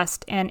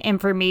podcast and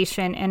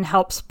information and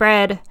help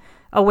spread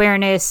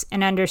awareness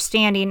and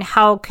understanding.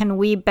 How can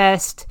we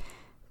best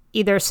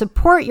either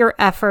support your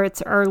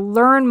efforts or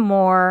learn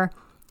more?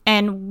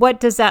 And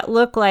what does that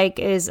look like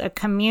as a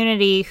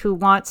community who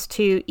wants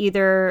to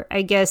either,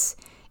 I guess,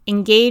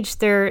 engage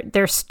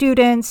their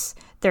students,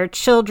 their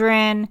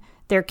children,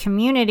 their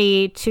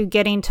community to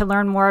getting to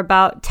learn more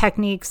about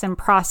techniques and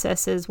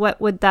processes? What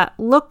would that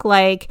look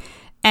like?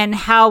 And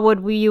how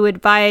would you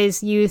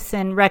advise youth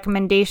and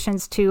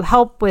recommendations to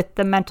help with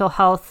the mental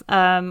health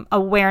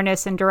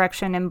awareness and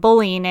direction and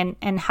bullying?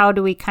 And how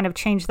do we kind of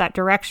change that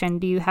direction?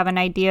 Do you have an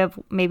idea of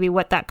maybe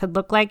what that could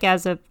look like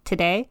as of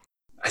today?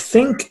 I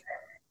think,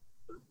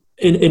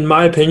 in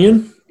my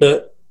opinion,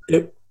 that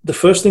the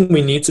first thing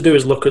we need to do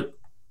is look at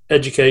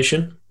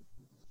education.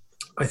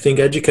 I think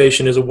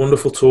education is a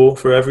wonderful tool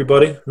for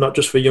everybody, not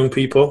just for young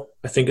people.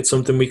 I think it's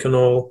something we can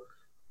all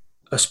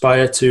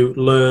aspire to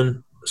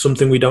learn,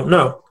 something we don't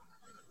know.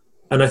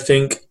 And I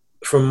think,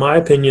 from my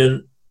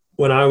opinion,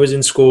 when I was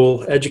in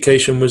school,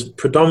 education was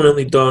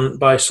predominantly done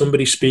by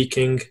somebody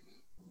speaking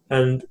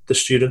and the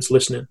students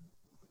listening.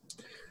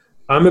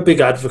 I'm a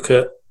big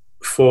advocate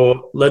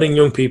for letting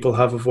young people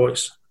have a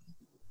voice.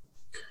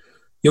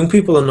 Young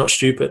people are not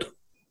stupid.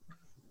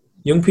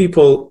 Young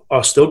people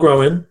are still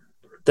growing,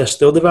 they're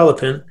still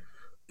developing,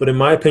 but in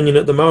my opinion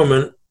at the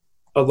moment,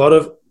 a lot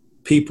of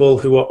people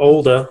who are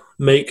older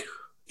make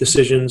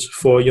decisions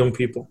for young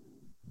people.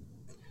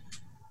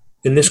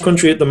 In this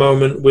country at the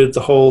moment, with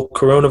the whole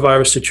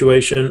coronavirus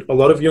situation, a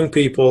lot of young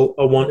people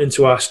are wanting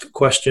to ask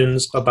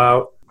questions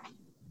about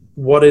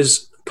what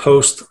is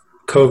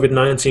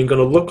post-COVID-19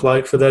 going to look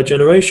like for their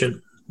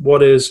generation?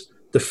 What is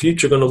the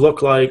future going to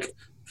look like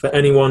for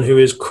anyone who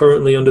is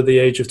currently under the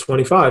age of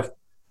 25?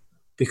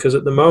 Because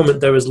at the moment,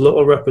 there is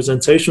little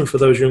representation for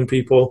those young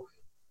people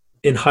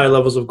in high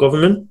levels of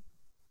government.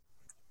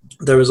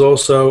 There is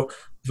also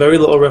very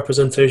little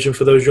representation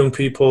for those young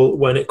people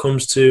when it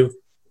comes to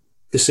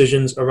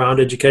decisions around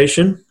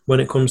education,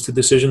 when it comes to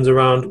decisions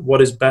around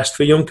what is best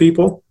for young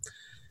people.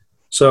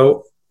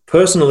 So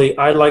personally,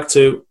 I'd like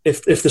to,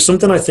 if there's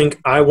something I think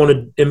I want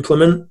to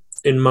implement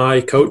in my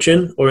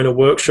coaching or in a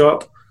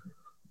workshop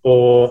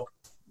or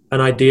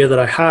an idea that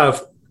I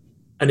have,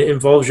 and it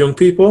involves young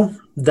people,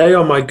 they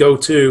are my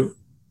go-to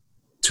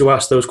to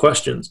ask those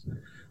questions.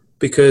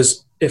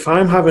 Because if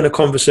I'm having a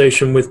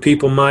conversation with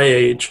people my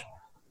age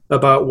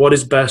about what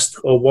is best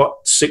or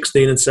what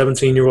 16 and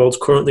 17-year-olds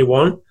currently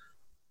want,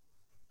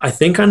 I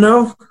think I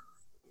know,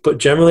 but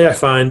generally I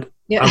find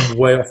I'm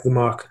way off the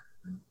mark.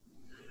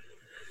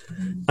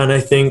 And I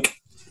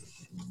think,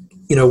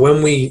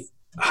 when we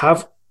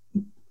have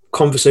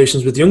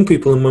conversations with young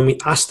people and when we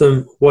ask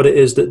them what it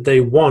is that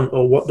they want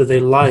or what do they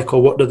like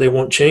or what do they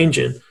want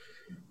changing,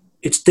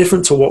 it's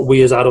different to what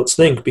we as adults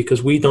think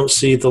because we don't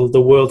see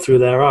the world through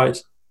their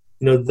eyes.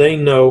 They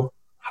know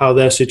how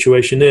their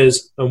situation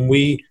is and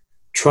we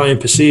try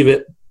and perceive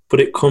it, but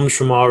it comes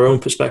from our own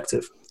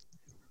perspective.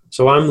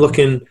 So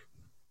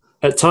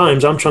at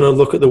times, I'm trying to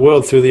look at the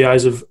world through the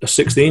eyes of a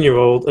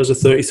 16-year-old as a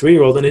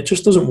 33-year-old, and it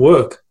just doesn't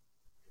work.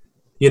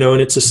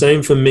 And it's the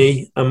same for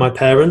me and my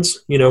parents.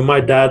 My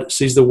dad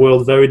sees the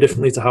world very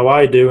differently to how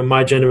I do, and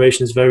my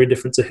generation is very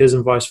different to his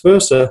and vice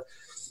versa.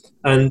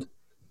 And,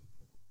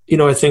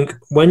 I think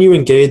when you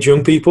engage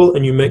young people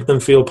and you make them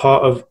feel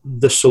part of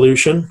the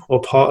solution or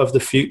part of the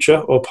future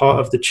or part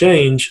of the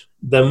change,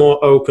 they're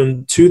more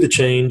open to the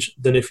change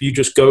than if you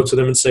just go to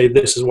them and say,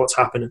 this is what's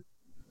happening.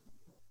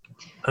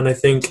 And I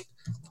think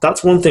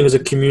that's one thing as a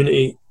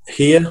community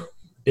here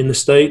in the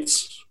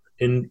States,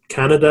 in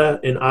Canada,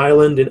 in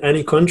Ireland, in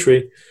any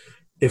country.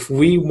 If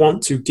we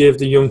want to give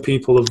the young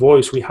people a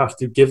voice, we have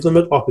to give them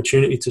an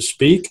opportunity to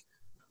speak.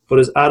 But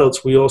as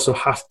adults, we also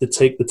have to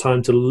take the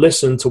time to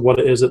listen to what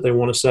it is that they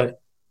want to say.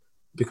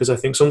 Because I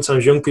think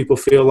sometimes young people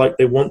feel like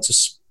they want to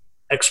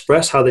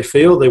express how they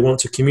feel, they want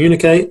to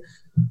communicate,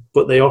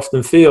 but they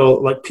often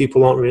feel like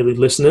people aren't really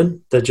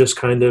listening. They're just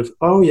kind of,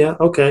 oh yeah,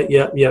 okay,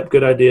 yeah,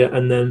 good idea.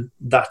 And then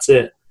that's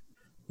it.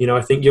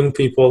 I think young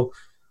people,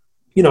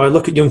 I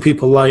look at young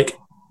people like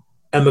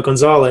Emma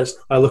Gonzalez.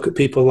 I look at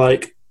people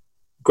like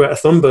Greta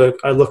Thunberg.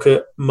 I look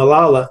at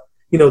Malala.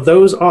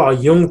 Those are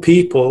young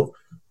people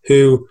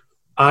who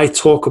I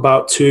talk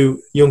about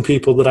to young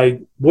people that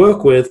I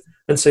work with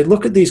and say,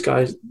 look at these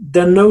guys.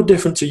 They're no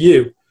different to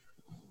you.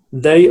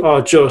 They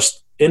are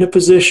just in a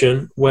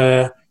position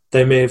where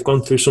they may have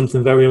gone through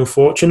something very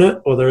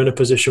unfortunate, or they're in a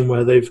position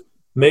where they've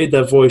made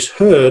their voice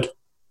heard,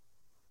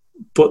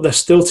 but they're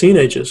still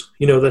teenagers.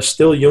 They're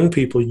still young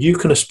people. You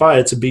can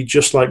aspire to be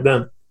just like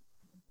them.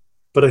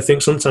 But I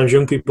think sometimes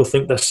young people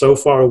think they're so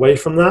far away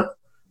from that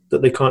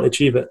they can't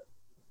achieve it.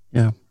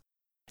 Yeah.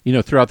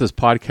 Throughout this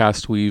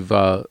podcast, we've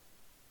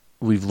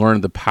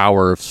learned the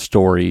power of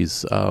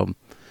stories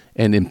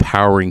and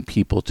empowering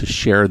people to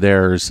share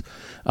theirs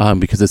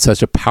because it's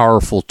such a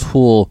powerful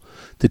tool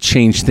to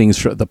change things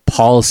from the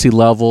policy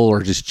level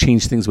or just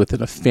change things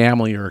within a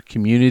family or a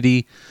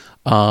community.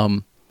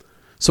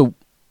 So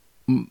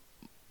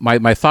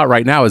my thought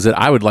right now is that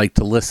I would like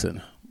to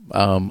listen.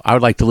 I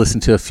would like to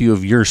listen to a few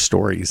of your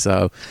stories.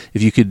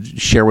 If you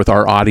could share with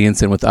our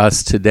audience and with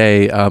us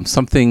today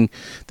something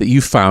that you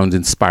found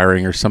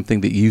inspiring or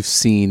something that you've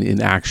seen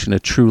in action, a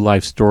true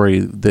life story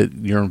that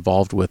you're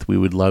involved with, we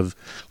would love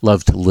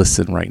to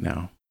listen right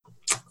now.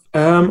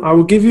 I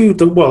will give you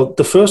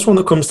the first one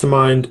that comes to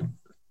mind.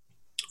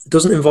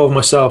 Doesn't involve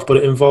myself, but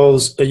it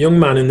involves a young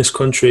man in this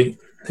country.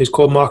 He's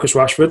called Marcus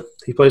Rashford.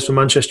 He plays for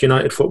Manchester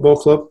United Football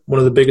Club, one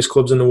of the biggest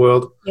clubs in the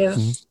world. Yeah.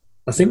 Mm-hmm.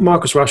 I think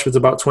Marcus Rashford's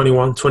about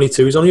 21,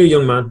 22. He's only a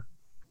young man.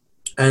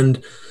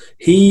 And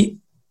he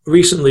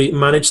recently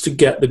managed to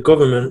get the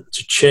government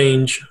to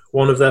change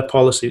one of their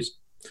policies.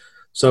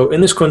 So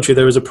in this country,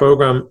 there is a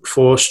program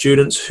for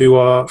students who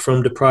are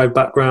from deprived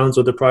backgrounds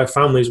or deprived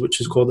families, which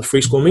is called the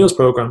Free School Meals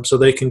Program. So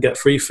they can get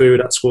free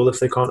food at school if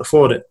they can't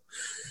afford it.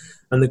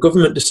 And the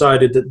government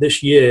decided that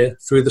this year,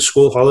 through the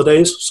school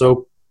holidays,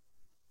 so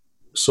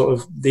sort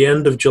of the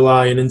end of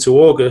July and into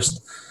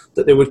August,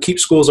 that they would keep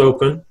schools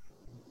open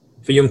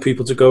for young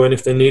people to go in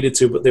if they needed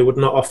to, but they would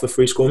not offer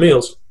free school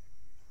meals.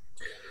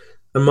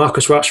 And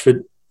Marcus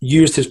Rashford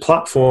used his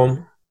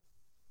platform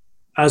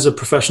as a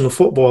professional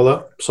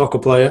footballer, soccer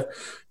player,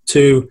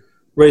 to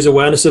raise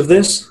awareness of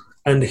this.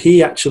 And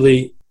he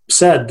actually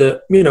said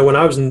that, when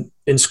I was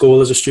in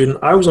school as a student,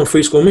 I was on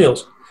free school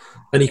meals.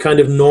 And he kind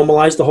of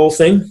normalized the whole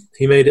thing.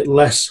 He made it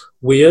less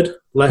weird,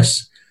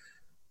 less,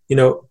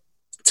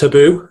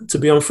 taboo to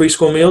be on free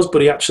school meals.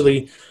 But he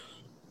actually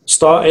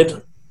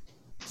started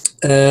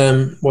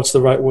what's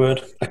the right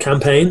word? A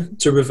campaign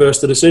to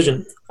reverse the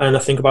decision. And I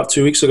think about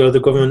 2 weeks ago, the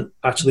government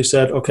actually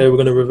said, okay, we're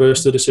going to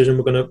reverse the decision.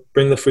 We're going to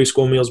bring the free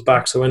school meals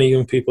back. So any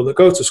young people that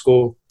go to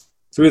school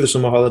through the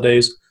summer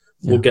holidays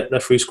will get their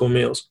free school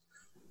meals.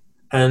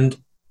 And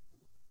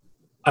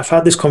I've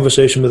had this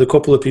conversation with a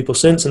couple of people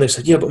since, and they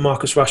said, yeah, but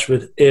Marcus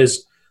Rashford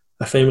is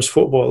a famous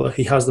footballer.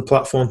 He has the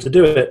platform to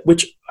do it,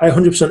 which I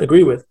 100%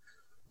 agree with.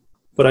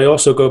 But I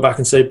also go back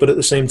and say, but at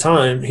the same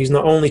time, he's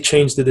not only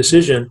changed the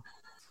decision,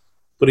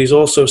 but he's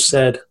also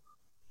said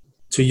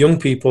to young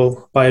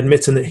people, by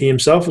admitting that he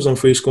himself was on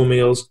free school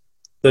meals,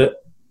 that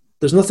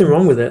there's nothing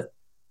wrong with it.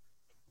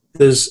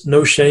 There's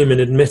no shame in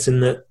admitting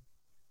that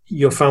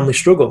your family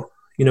struggle,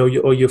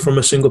 or you're from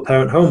a single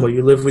parent home, or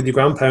you live with your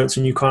grandparents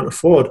and you can't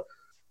afford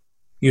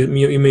your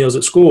meals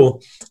at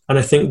school. And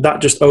I think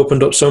that just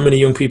opened up so many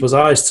young people's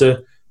eyes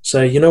to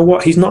say, you know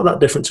what, he's not that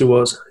different to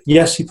us.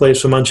 Yes, he plays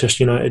for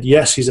Manchester United.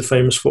 Yes, he's a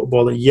famous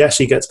footballer. Yes,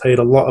 he gets paid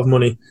a lot of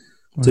money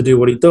to do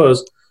what he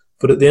does.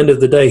 But at the end of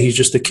the day, he's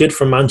just a kid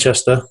from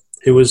Manchester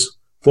who was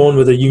born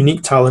with a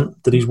unique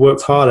talent that he's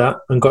worked hard at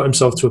and got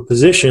himself to a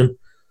position,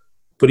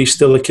 but he's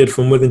still a kid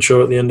from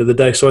Wythenshawe at the end of the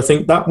day. So I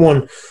think that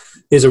one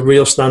is a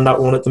real standout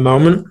one at the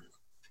moment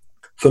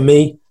for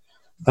me.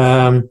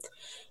 In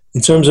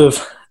terms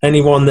of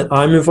anyone that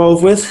I'm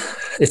involved with,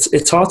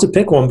 it's hard to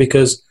pick one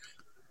because,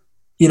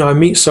 I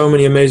meet so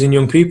many amazing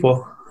young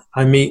people.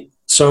 I meet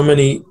so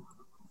many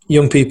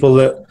young people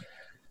that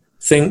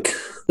think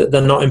that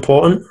they're not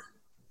important.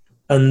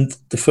 And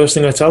the first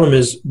thing I tell them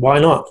is, why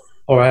not?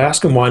 Or I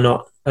ask them why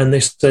not. And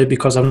they say,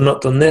 because I've not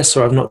done this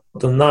or I've not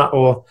done that.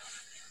 Or,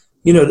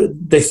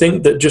 they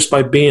think that just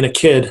by being a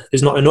kid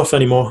is not enough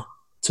anymore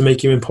to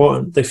make you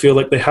important. They feel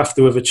like they have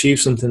to have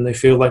achieved something. They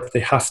feel like they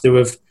have to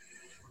have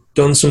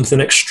done something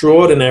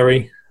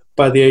extraordinary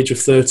by the age of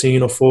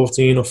 13 or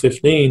 14 or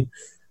 15.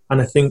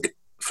 And I think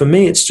for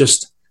me, it's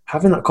just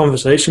having that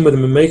conversation with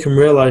them and make them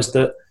realize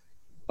that,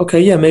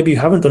 okay, yeah, maybe you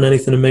haven't done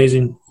anything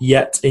amazing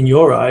yet in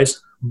your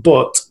eyes,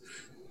 but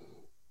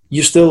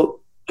you're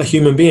still a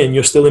human being.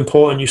 You're still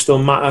important. You still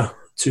matter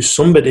to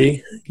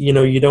somebody.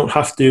 You don't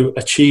have to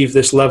achieve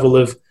this level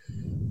of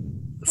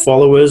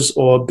followers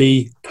or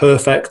be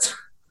perfect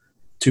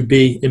to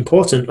be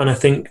important. And I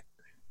think,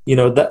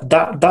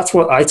 that's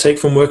what I take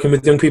from working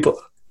with young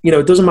people.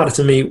 It doesn't matter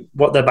to me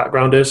what their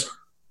background is.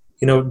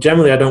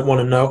 Generally I don't want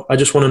to know. I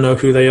just want to know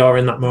who they are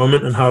in that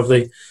moment and how's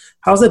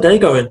their day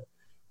going?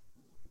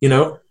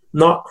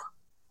 Not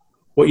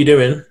what you're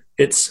doing.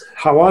 It's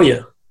how are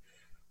you?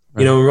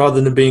 Right.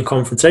 Rather than being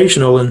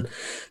confrontational and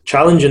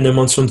challenging them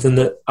on something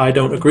that I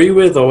don't agree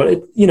with, or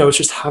it's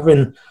just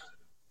having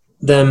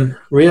them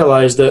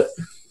realize that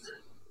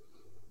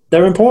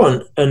they're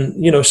important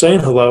and, saying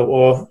hello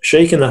or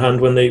shaking the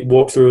hand when they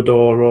walk through a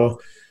door or,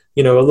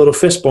 a little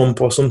fist bump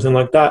or something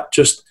like that.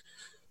 Just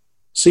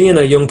seeing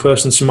a young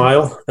person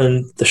smile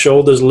and the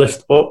shoulders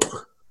lift up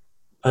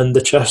and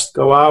the chest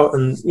go out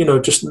and,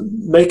 just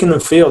making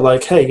them feel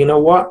like, hey, you know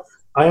what?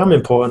 I am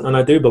important and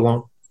I do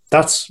belong.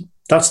 That's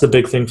the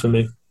big thing for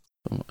me.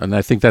 And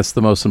I think that's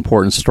the most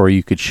important story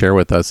you could share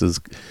with us is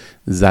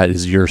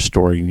your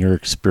story and your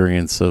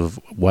experience of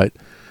what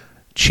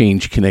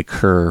change can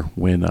occur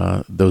when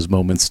those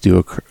moments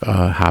do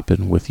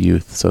happen with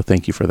youth. So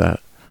thank you for that.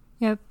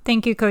 Yep.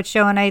 Thank you, Coach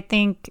Joe. And I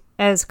think,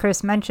 as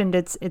Chris mentioned,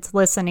 it's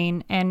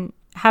listening, and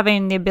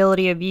having the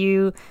ability of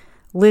you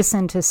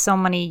listen to so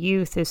many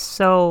youth is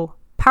so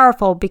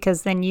powerful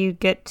because then you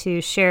get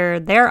to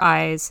share their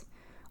eyes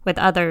with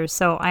others.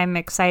 So I'm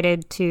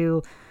excited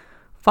to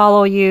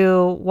follow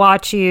you,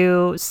 watch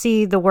you,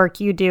 see the work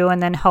you do,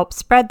 and then help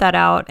spread that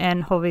out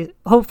and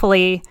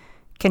hopefully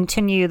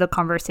continue the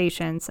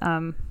conversations,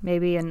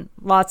 maybe in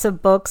lots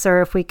of books,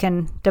 or if we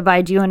can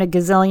divide you in a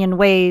gazillion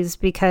ways,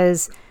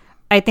 because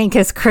I think,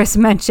 as Chris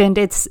mentioned,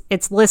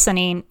 it's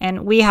listening,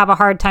 and we have a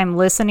hard time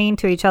listening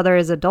to each other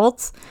as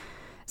adults.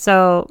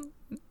 So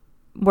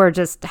we're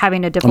just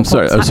having a difficult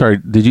time. I'm sorry.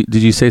 Did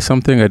you say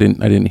something? I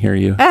didn't hear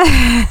you.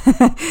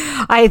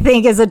 I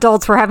think as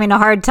adults, we're having a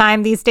hard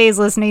time these days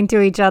listening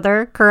to each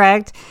other.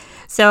 Correct.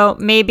 So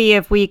maybe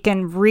if we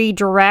can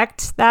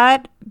redirect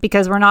that,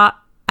 because we're not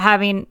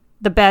having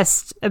the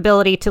best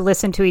ability to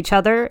listen to each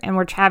other and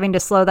we're having to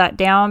slow that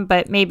down.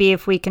 But maybe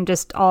if we can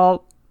just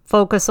all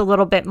focus a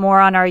little bit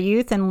more on our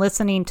youth and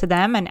listening to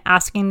them and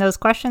asking those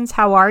questions.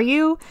 How are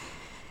you?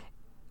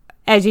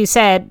 As you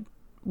said,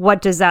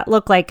 what does that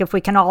look like if we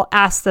can all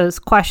ask those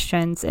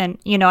questions? And,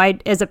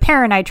 as a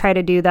parent, I try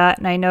to do that.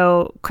 And I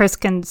know Chris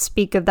can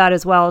speak of that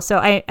as well. So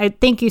I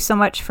thank you so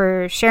much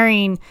for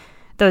sharing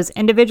those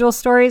individual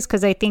stories,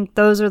 because I think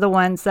those are the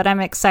ones that I'm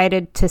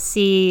excited to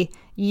see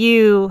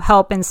you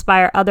help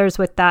inspire others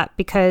with that.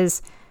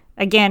 Because,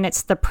 again,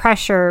 it's the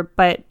pressure,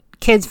 but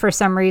kids for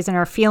some reason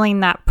are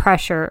feeling that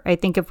pressure. I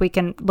think if we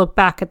can look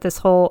back at this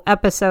whole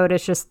episode,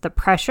 it's just the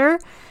pressure.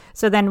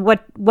 So then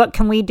what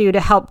can we do to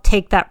help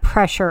take that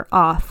pressure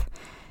off?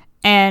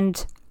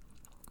 And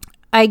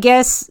I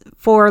guess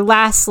for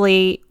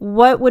lastly,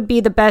 what would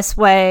be the best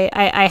way?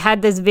 I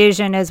had this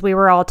vision as we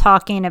were all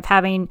talking of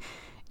having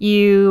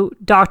you,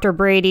 Dr.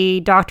 Brady,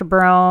 Dr.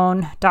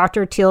 Barone,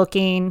 Dr.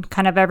 Thielking,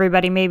 kind of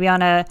everybody maybe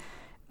on a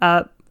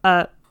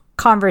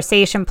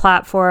conversation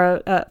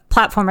platform,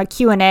 a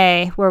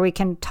Q&A, where we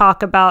can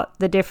talk about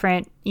the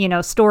different,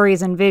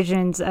 stories and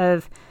visions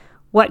of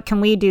what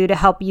can we do to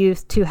help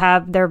youth to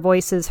have their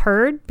voices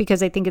heard,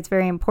 because I think it's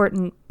very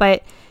important.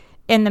 But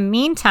in the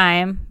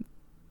meantime,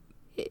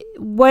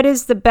 what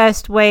is the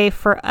best way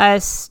for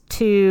us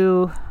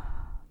to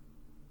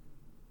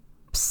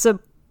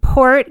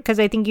support, because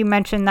I think you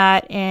mentioned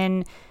that,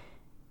 in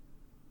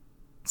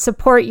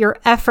support your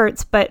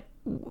efforts, but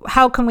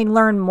how can we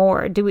learn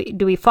more? Do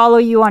we follow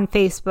you on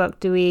Facebook?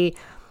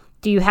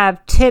 Do you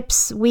have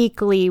tips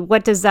weekly?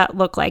 What does that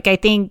look like? I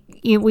think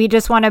we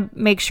just want to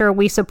make sure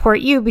we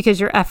support you because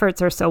your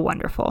efforts are so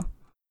wonderful.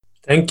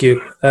 Thank you.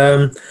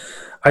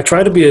 I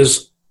try to be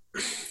as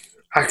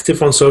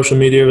active on social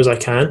media as I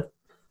can.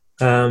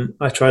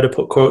 I try to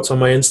put quotes on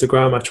my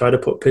Instagram. I try to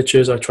put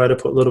pictures. I try to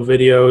put little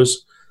videos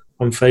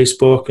on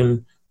Facebook,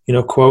 and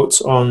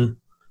quotes on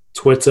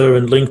Twitter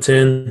and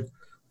LinkedIn.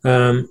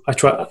 I'm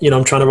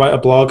trying to write a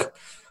blog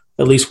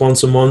at least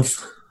once a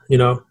month,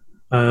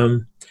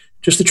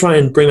 just to try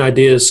and bring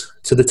ideas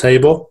to the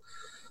table.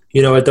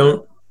 I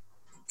don't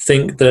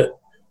think that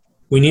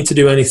we need to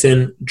do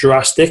anything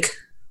drastic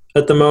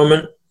at the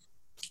moment.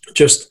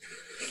 Just,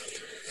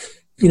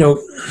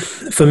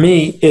 for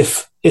me,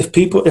 if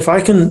I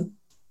can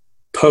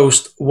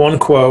post one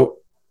quote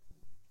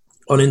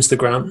on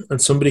Instagram and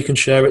somebody can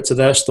share it to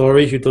their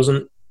story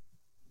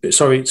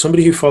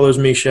somebody who follows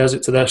me shares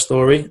it to their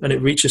story, and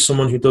it reaches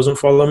someone who doesn't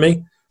follow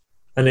me,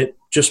 and it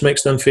just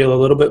makes them feel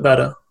a little bit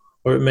better,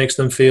 or it makes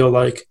them feel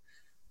like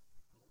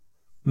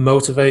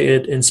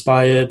motivated,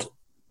 inspired,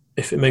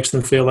 if it makes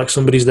them feel like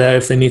somebody's there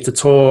if they need to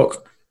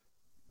talk,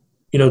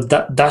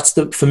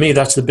 for me,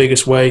 that's the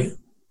biggest way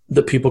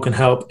that people can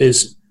help,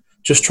 is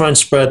just try and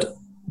spread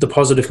the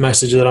positive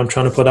message that I'm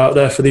trying to put out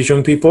there for these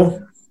young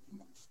people,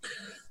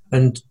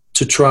 and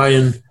to try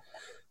and,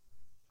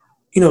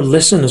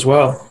 listen as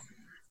well.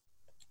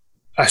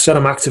 I said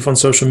I'm active on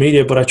social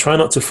media, but I try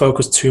not to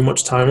focus too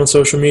much time on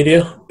social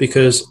media,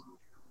 because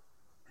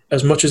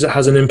as much as it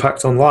has an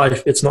impact on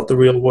life, it's not the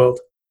real world.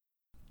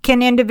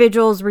 Can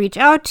individuals reach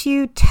out to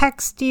you,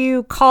 text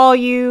you, call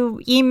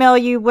you, email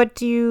you? What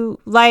do you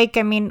like?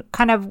 I mean,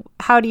 kind of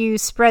how do you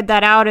spread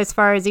that out, as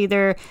far as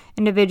either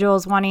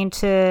individuals wanting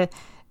to,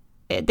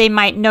 they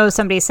might know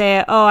somebody,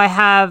 say, oh, I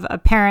have a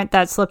parent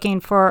that's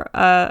looking for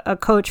a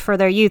coach for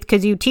their youth,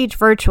 because you teach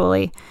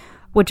virtually,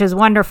 which is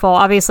wonderful.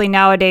 Obviously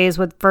nowadays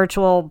with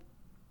virtual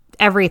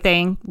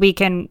everything, you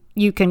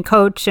can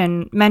coach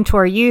and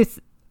mentor youth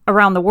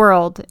around the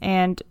world.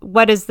 And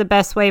what is the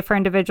best way for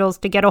individuals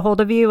to get a hold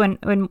of you,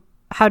 and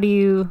how do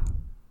you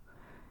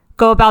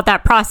go about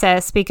that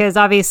process? Because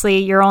obviously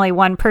you're only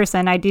one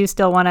person. I do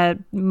still want to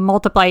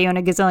multiply you in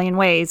a gazillion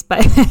ways,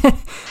 but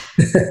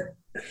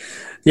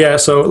yeah.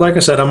 So like I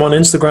said, I'm on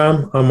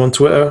Instagram, I'm on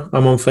Twitter,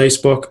 I'm on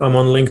Facebook, I'm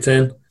on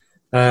LinkedIn.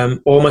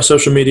 All my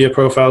social media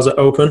profiles are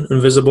open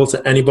and visible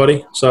to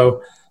anybody.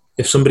 So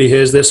if somebody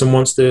hears this and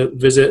wants to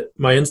visit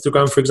my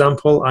Instagram, for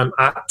example, I'm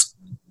at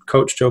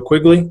Coach Joe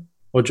Quigley,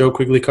 or Joe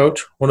Quigley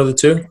Coach, one of the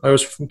two. I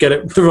always get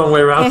it the wrong way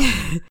around.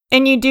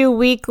 And you do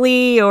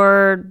weekly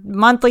or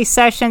monthly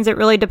sessions. It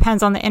really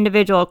depends on the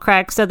individual,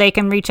 correct? So they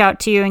can reach out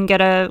to you and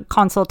get a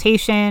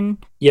consultation.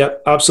 Yeah,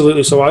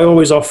 absolutely. So I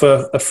always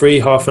offer a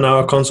free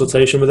half-an-hour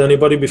consultation with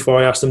anybody before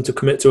I ask them to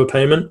commit to a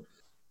payment,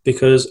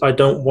 because I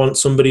don't want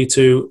somebody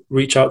to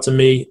reach out to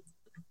me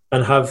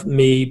and have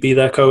me be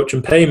their coach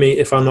and pay me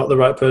if I'm not the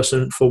right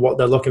person for what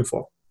they're looking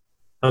for,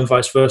 and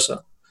vice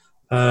versa.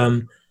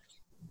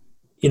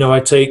 I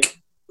take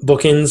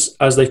bookings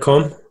as they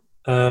come.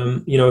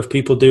 If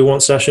people do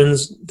want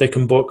sessions, they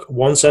can book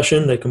one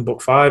session, they can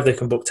book 5, they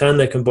can book 10,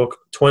 they can book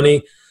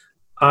 20.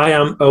 I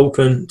am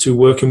open to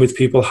working with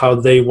people how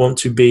they want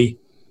to be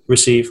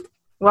received.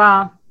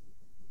 Wow.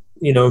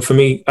 For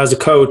me as a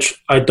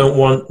coach, I don't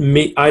want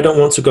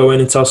to go in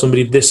and tell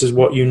somebody this is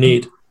what you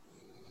need.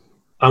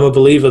 I'm a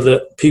believer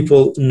that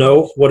people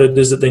know what it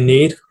is that they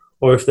need,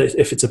 or if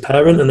it's a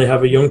parent and they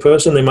have a young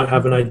person, they might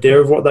have an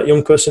idea of what that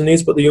young person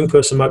needs, but the young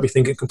person might be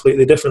thinking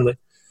completely differently.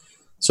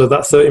 So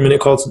that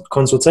 30-minute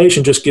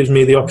consultation just gives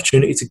me the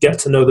opportunity to get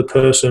to know the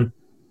person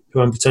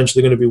who I'm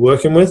potentially going to be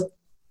working with.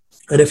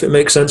 And if it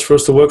makes sense for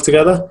us to work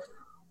together,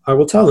 I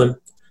will tell them.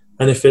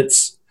 And if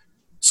it's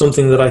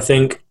something that I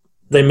think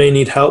they may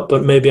need help,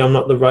 but maybe I'm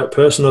not the right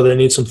person, or they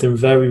need something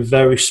very,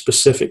 very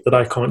specific that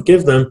I can't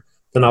give them,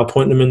 then I'll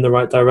point them in the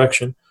right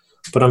direction.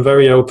 But I'm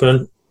very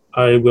open.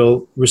 I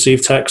will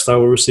receive text. I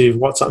will receive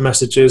WhatsApp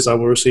messages. I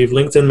will receive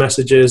LinkedIn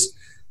messages.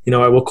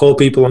 I will call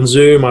people on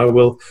Zoom. I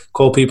will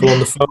call people on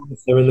the phone if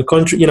they're in the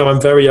country. I'm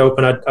very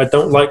open. I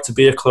don't like to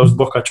be a closed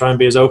book. I try and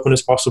be as open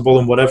as possible,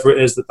 and whatever it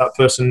is that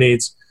person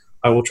needs,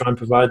 I will try and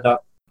provide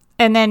that.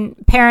 And then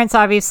parents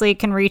obviously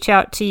can reach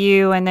out to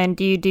you, and then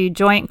do you do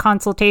joint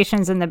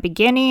consultations in the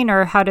beginning,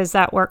 or how does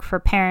that work for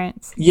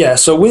parents? Yeah,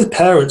 so with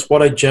parents,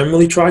 what I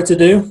generally try to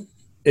do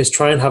is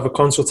try and have a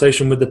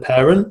consultation with the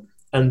parent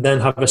and then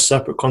have a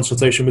separate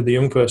consultation with the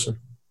young person.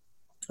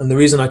 And the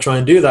reason I try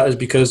and do that is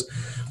because,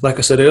 like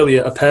I said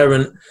earlier,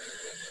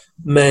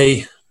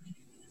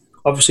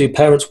 obviously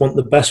parents want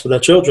the best for their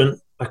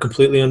children. I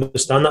completely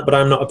understand that, but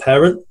I'm not a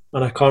parent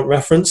and I can't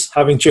reference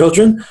having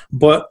children.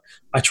 But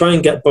I try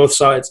and get both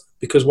sides,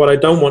 because what I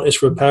don't want is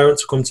for a parent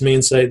to come to me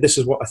and say, this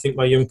is what I think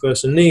my young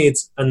person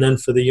needs, and then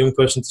for the young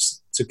person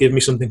to give me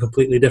something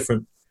completely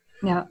different.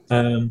 Yeah.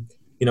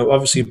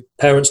 Obviously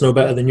parents know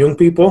better than young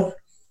people.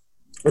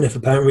 And if a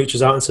parent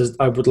reaches out and says,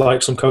 I would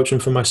like some coaching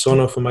for my son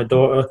or for my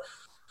daughter,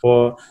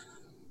 or,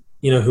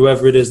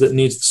 whoever it is that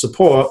needs the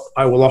support,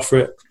 I will offer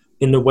it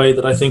in the way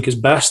that I think is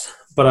best,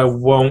 but I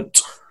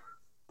won't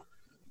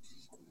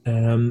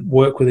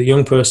work with a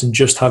young person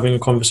just having a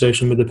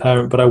conversation with the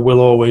parent, but I will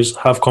always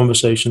have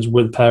conversations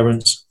with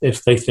parents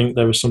if they think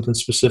there is something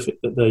specific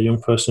that their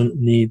young person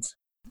needs.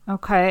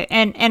 Okay.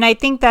 And I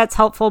think that's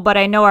helpful, but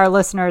I know our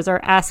listeners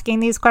are asking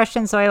these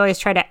questions, so I always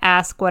try to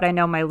ask what I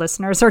know my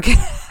listeners are going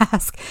to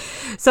ask.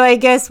 So I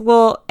guess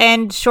we'll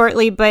end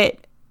shortly, but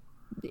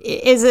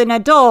as an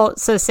adult,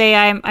 so say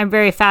I'm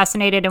very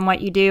fascinated in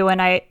what you do,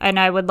 and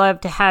I would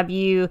love to have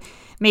you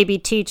maybe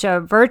teach a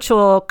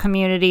virtual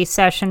community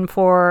session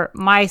for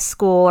my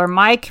school or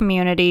my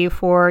community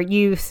for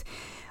youth.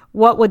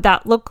 What would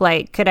that look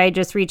like? Could I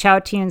just reach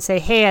out to you and say,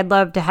 hey, I'd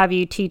love to have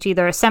you teach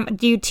either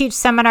do you teach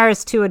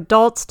seminars to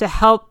adults to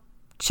help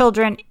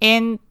children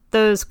in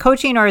those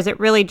coaching, or is it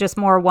really just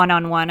more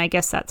one-on-one? I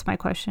guess that's my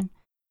question.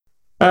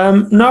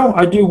 No,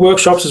 I do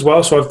workshops as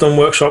well. So I've done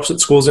workshops at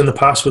schools in the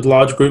past with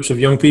large groups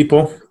of young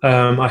people.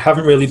 I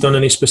haven't really done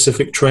any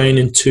specific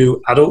training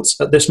to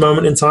adults at this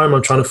moment in time.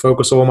 I'm trying to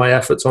focus all my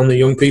efforts on the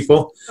young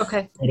people.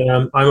 Okay. But,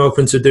 I'm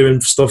open to doing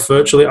stuff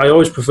virtually. I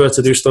always prefer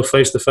to do stuff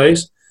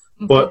face-to-face,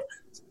 but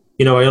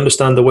I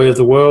understand the way of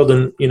the world,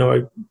 and,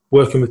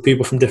 working with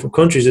people from different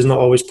countries is not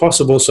always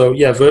possible. So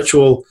yeah,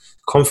 virtual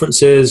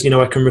conferences,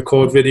 I can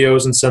record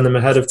videos and send them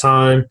ahead of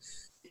time.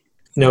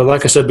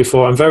 Like I said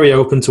before, I'm very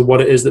open to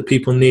what it is that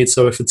people need.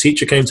 So if a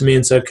teacher came to me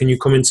and said, can you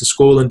come into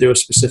school and do a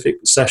specific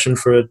session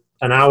for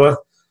an hour?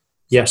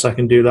 Yes, I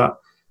can do that.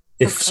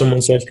 If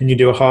someone says, can you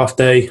do a half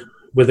day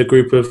with a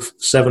group of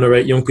 7 or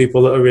 8 young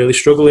people that are really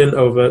struggling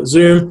over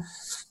Zoom?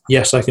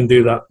 Yes, I can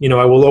do that.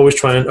 I will always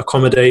try and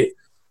accommodate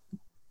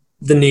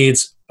the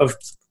needs of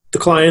the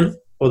client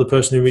or the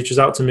person who reaches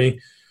out to me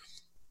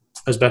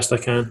as best I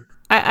can.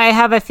 I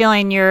have a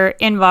feeling your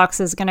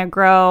inbox is going to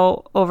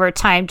grow over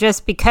time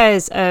just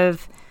because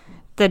of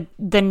the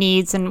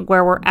needs and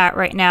where we're at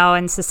right now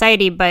in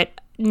society. But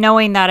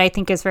knowing that, I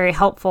think, is very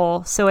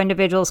helpful, so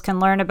individuals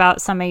can learn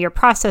about some of your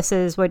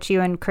processes, which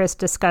you and Chris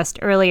discussed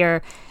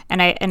earlier.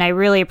 And I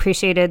really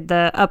appreciated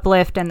the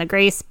uplift and the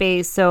grace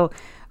space. So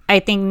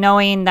I think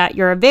knowing that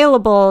you're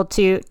available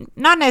to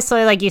not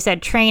necessarily, like you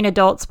said, train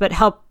adults, but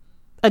help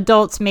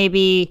adults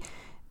maybe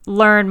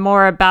learn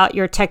more about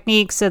your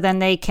techniques, so then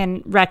they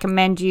can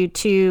recommend you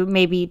to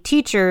maybe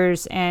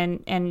teachers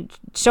and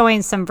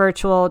showing some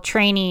virtual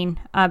training,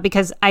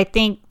 because I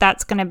think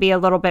that's going to be a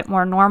little bit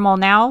more normal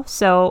now.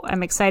 So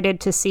I'm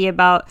excited to see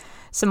about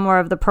some more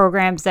of the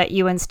programs that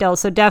you instill.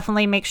 So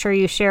definitely make sure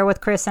you share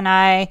with Chris and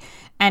I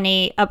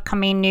any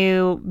upcoming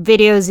new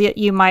videos that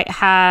you might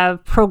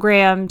have,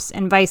 programs,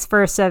 and vice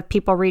versa. If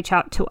people reach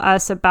out to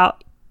us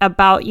about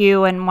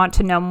you and want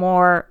to know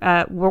more,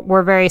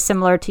 we're very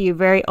similar to you,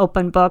 very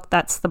open book.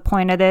 That's the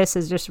point of this,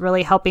 is just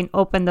really helping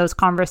open those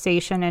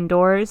conversation and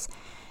doors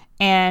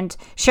and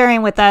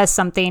sharing with us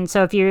something.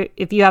 So if you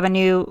have a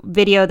new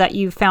video that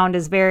you found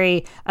is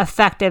very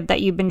effective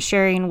that you've been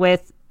sharing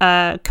with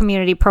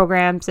community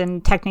programs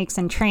and techniques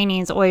and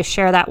trainings, always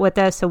share that with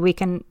us so we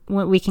can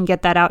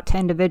get that out to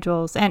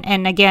individuals.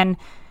 And again,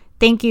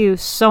 thank you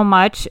so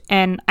much.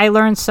 And I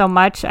learned so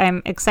much.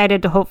 I'm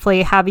excited to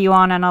hopefully have you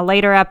on a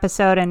later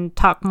episode and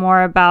talk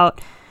more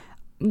about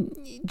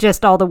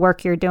just all the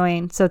work you're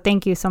doing. So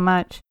thank you so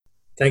much.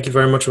 Thank you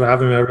very much for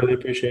having me. I really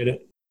appreciate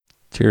it.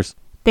 Cheers.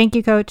 Thank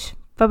you, Coach.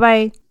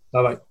 Bye-bye.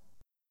 Bye-bye.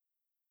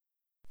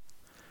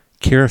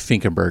 Kara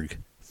Finkenberg,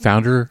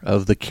 founder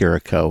of the Kara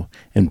Co.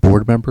 and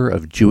board member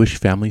of Jewish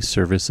Family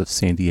Service of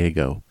San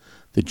Diego,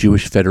 the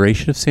Jewish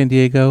Federation of San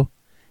Diego,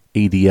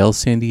 ADL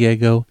San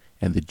Diego,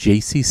 and the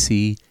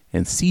JCC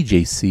and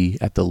CJC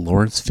at the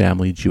Lawrence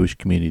Family Jewish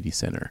Community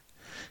Center.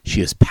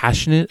 She is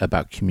passionate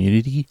about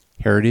community,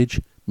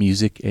 heritage,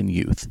 music, and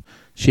youth.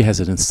 She has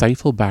an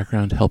insightful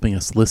background helping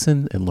us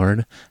listen and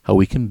learn how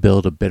we can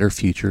build a better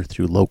future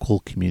through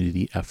local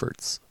community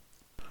efforts.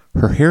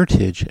 Her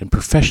heritage and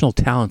professional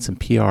talents in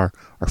PR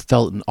are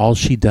felt in all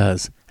she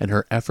does, and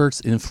her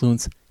efforts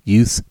influence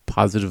youth's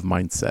positive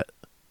mindset,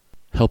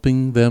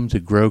 helping them to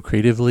grow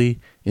creatively,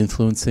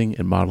 influencing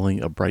and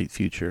modeling a bright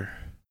future.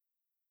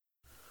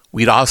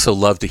 We'd also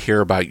love to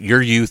hear about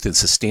your youth and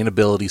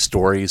sustainability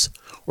stories,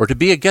 or to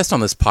be a guest on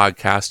this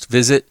podcast,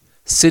 visit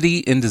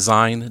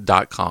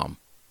cityindesign.com.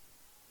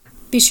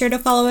 Be sure to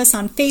follow us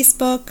on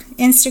Facebook,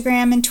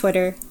 Instagram, and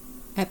Twitter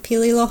at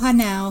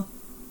PiliLohaNow,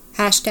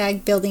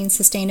 #Building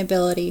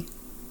Sustainability.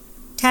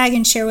 Tag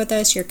and share with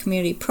us your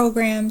community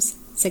programs,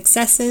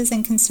 successes,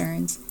 and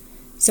concerns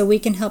so we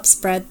can help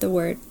spread the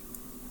word.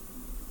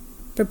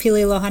 For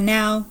Pili Aloha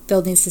Now,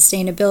 Building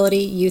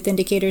Sustainability Youth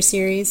Indicator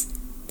Series,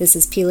 this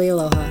is Pili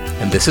Aloha.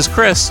 And this is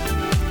Chris.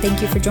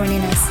 Thank you for joining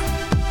us.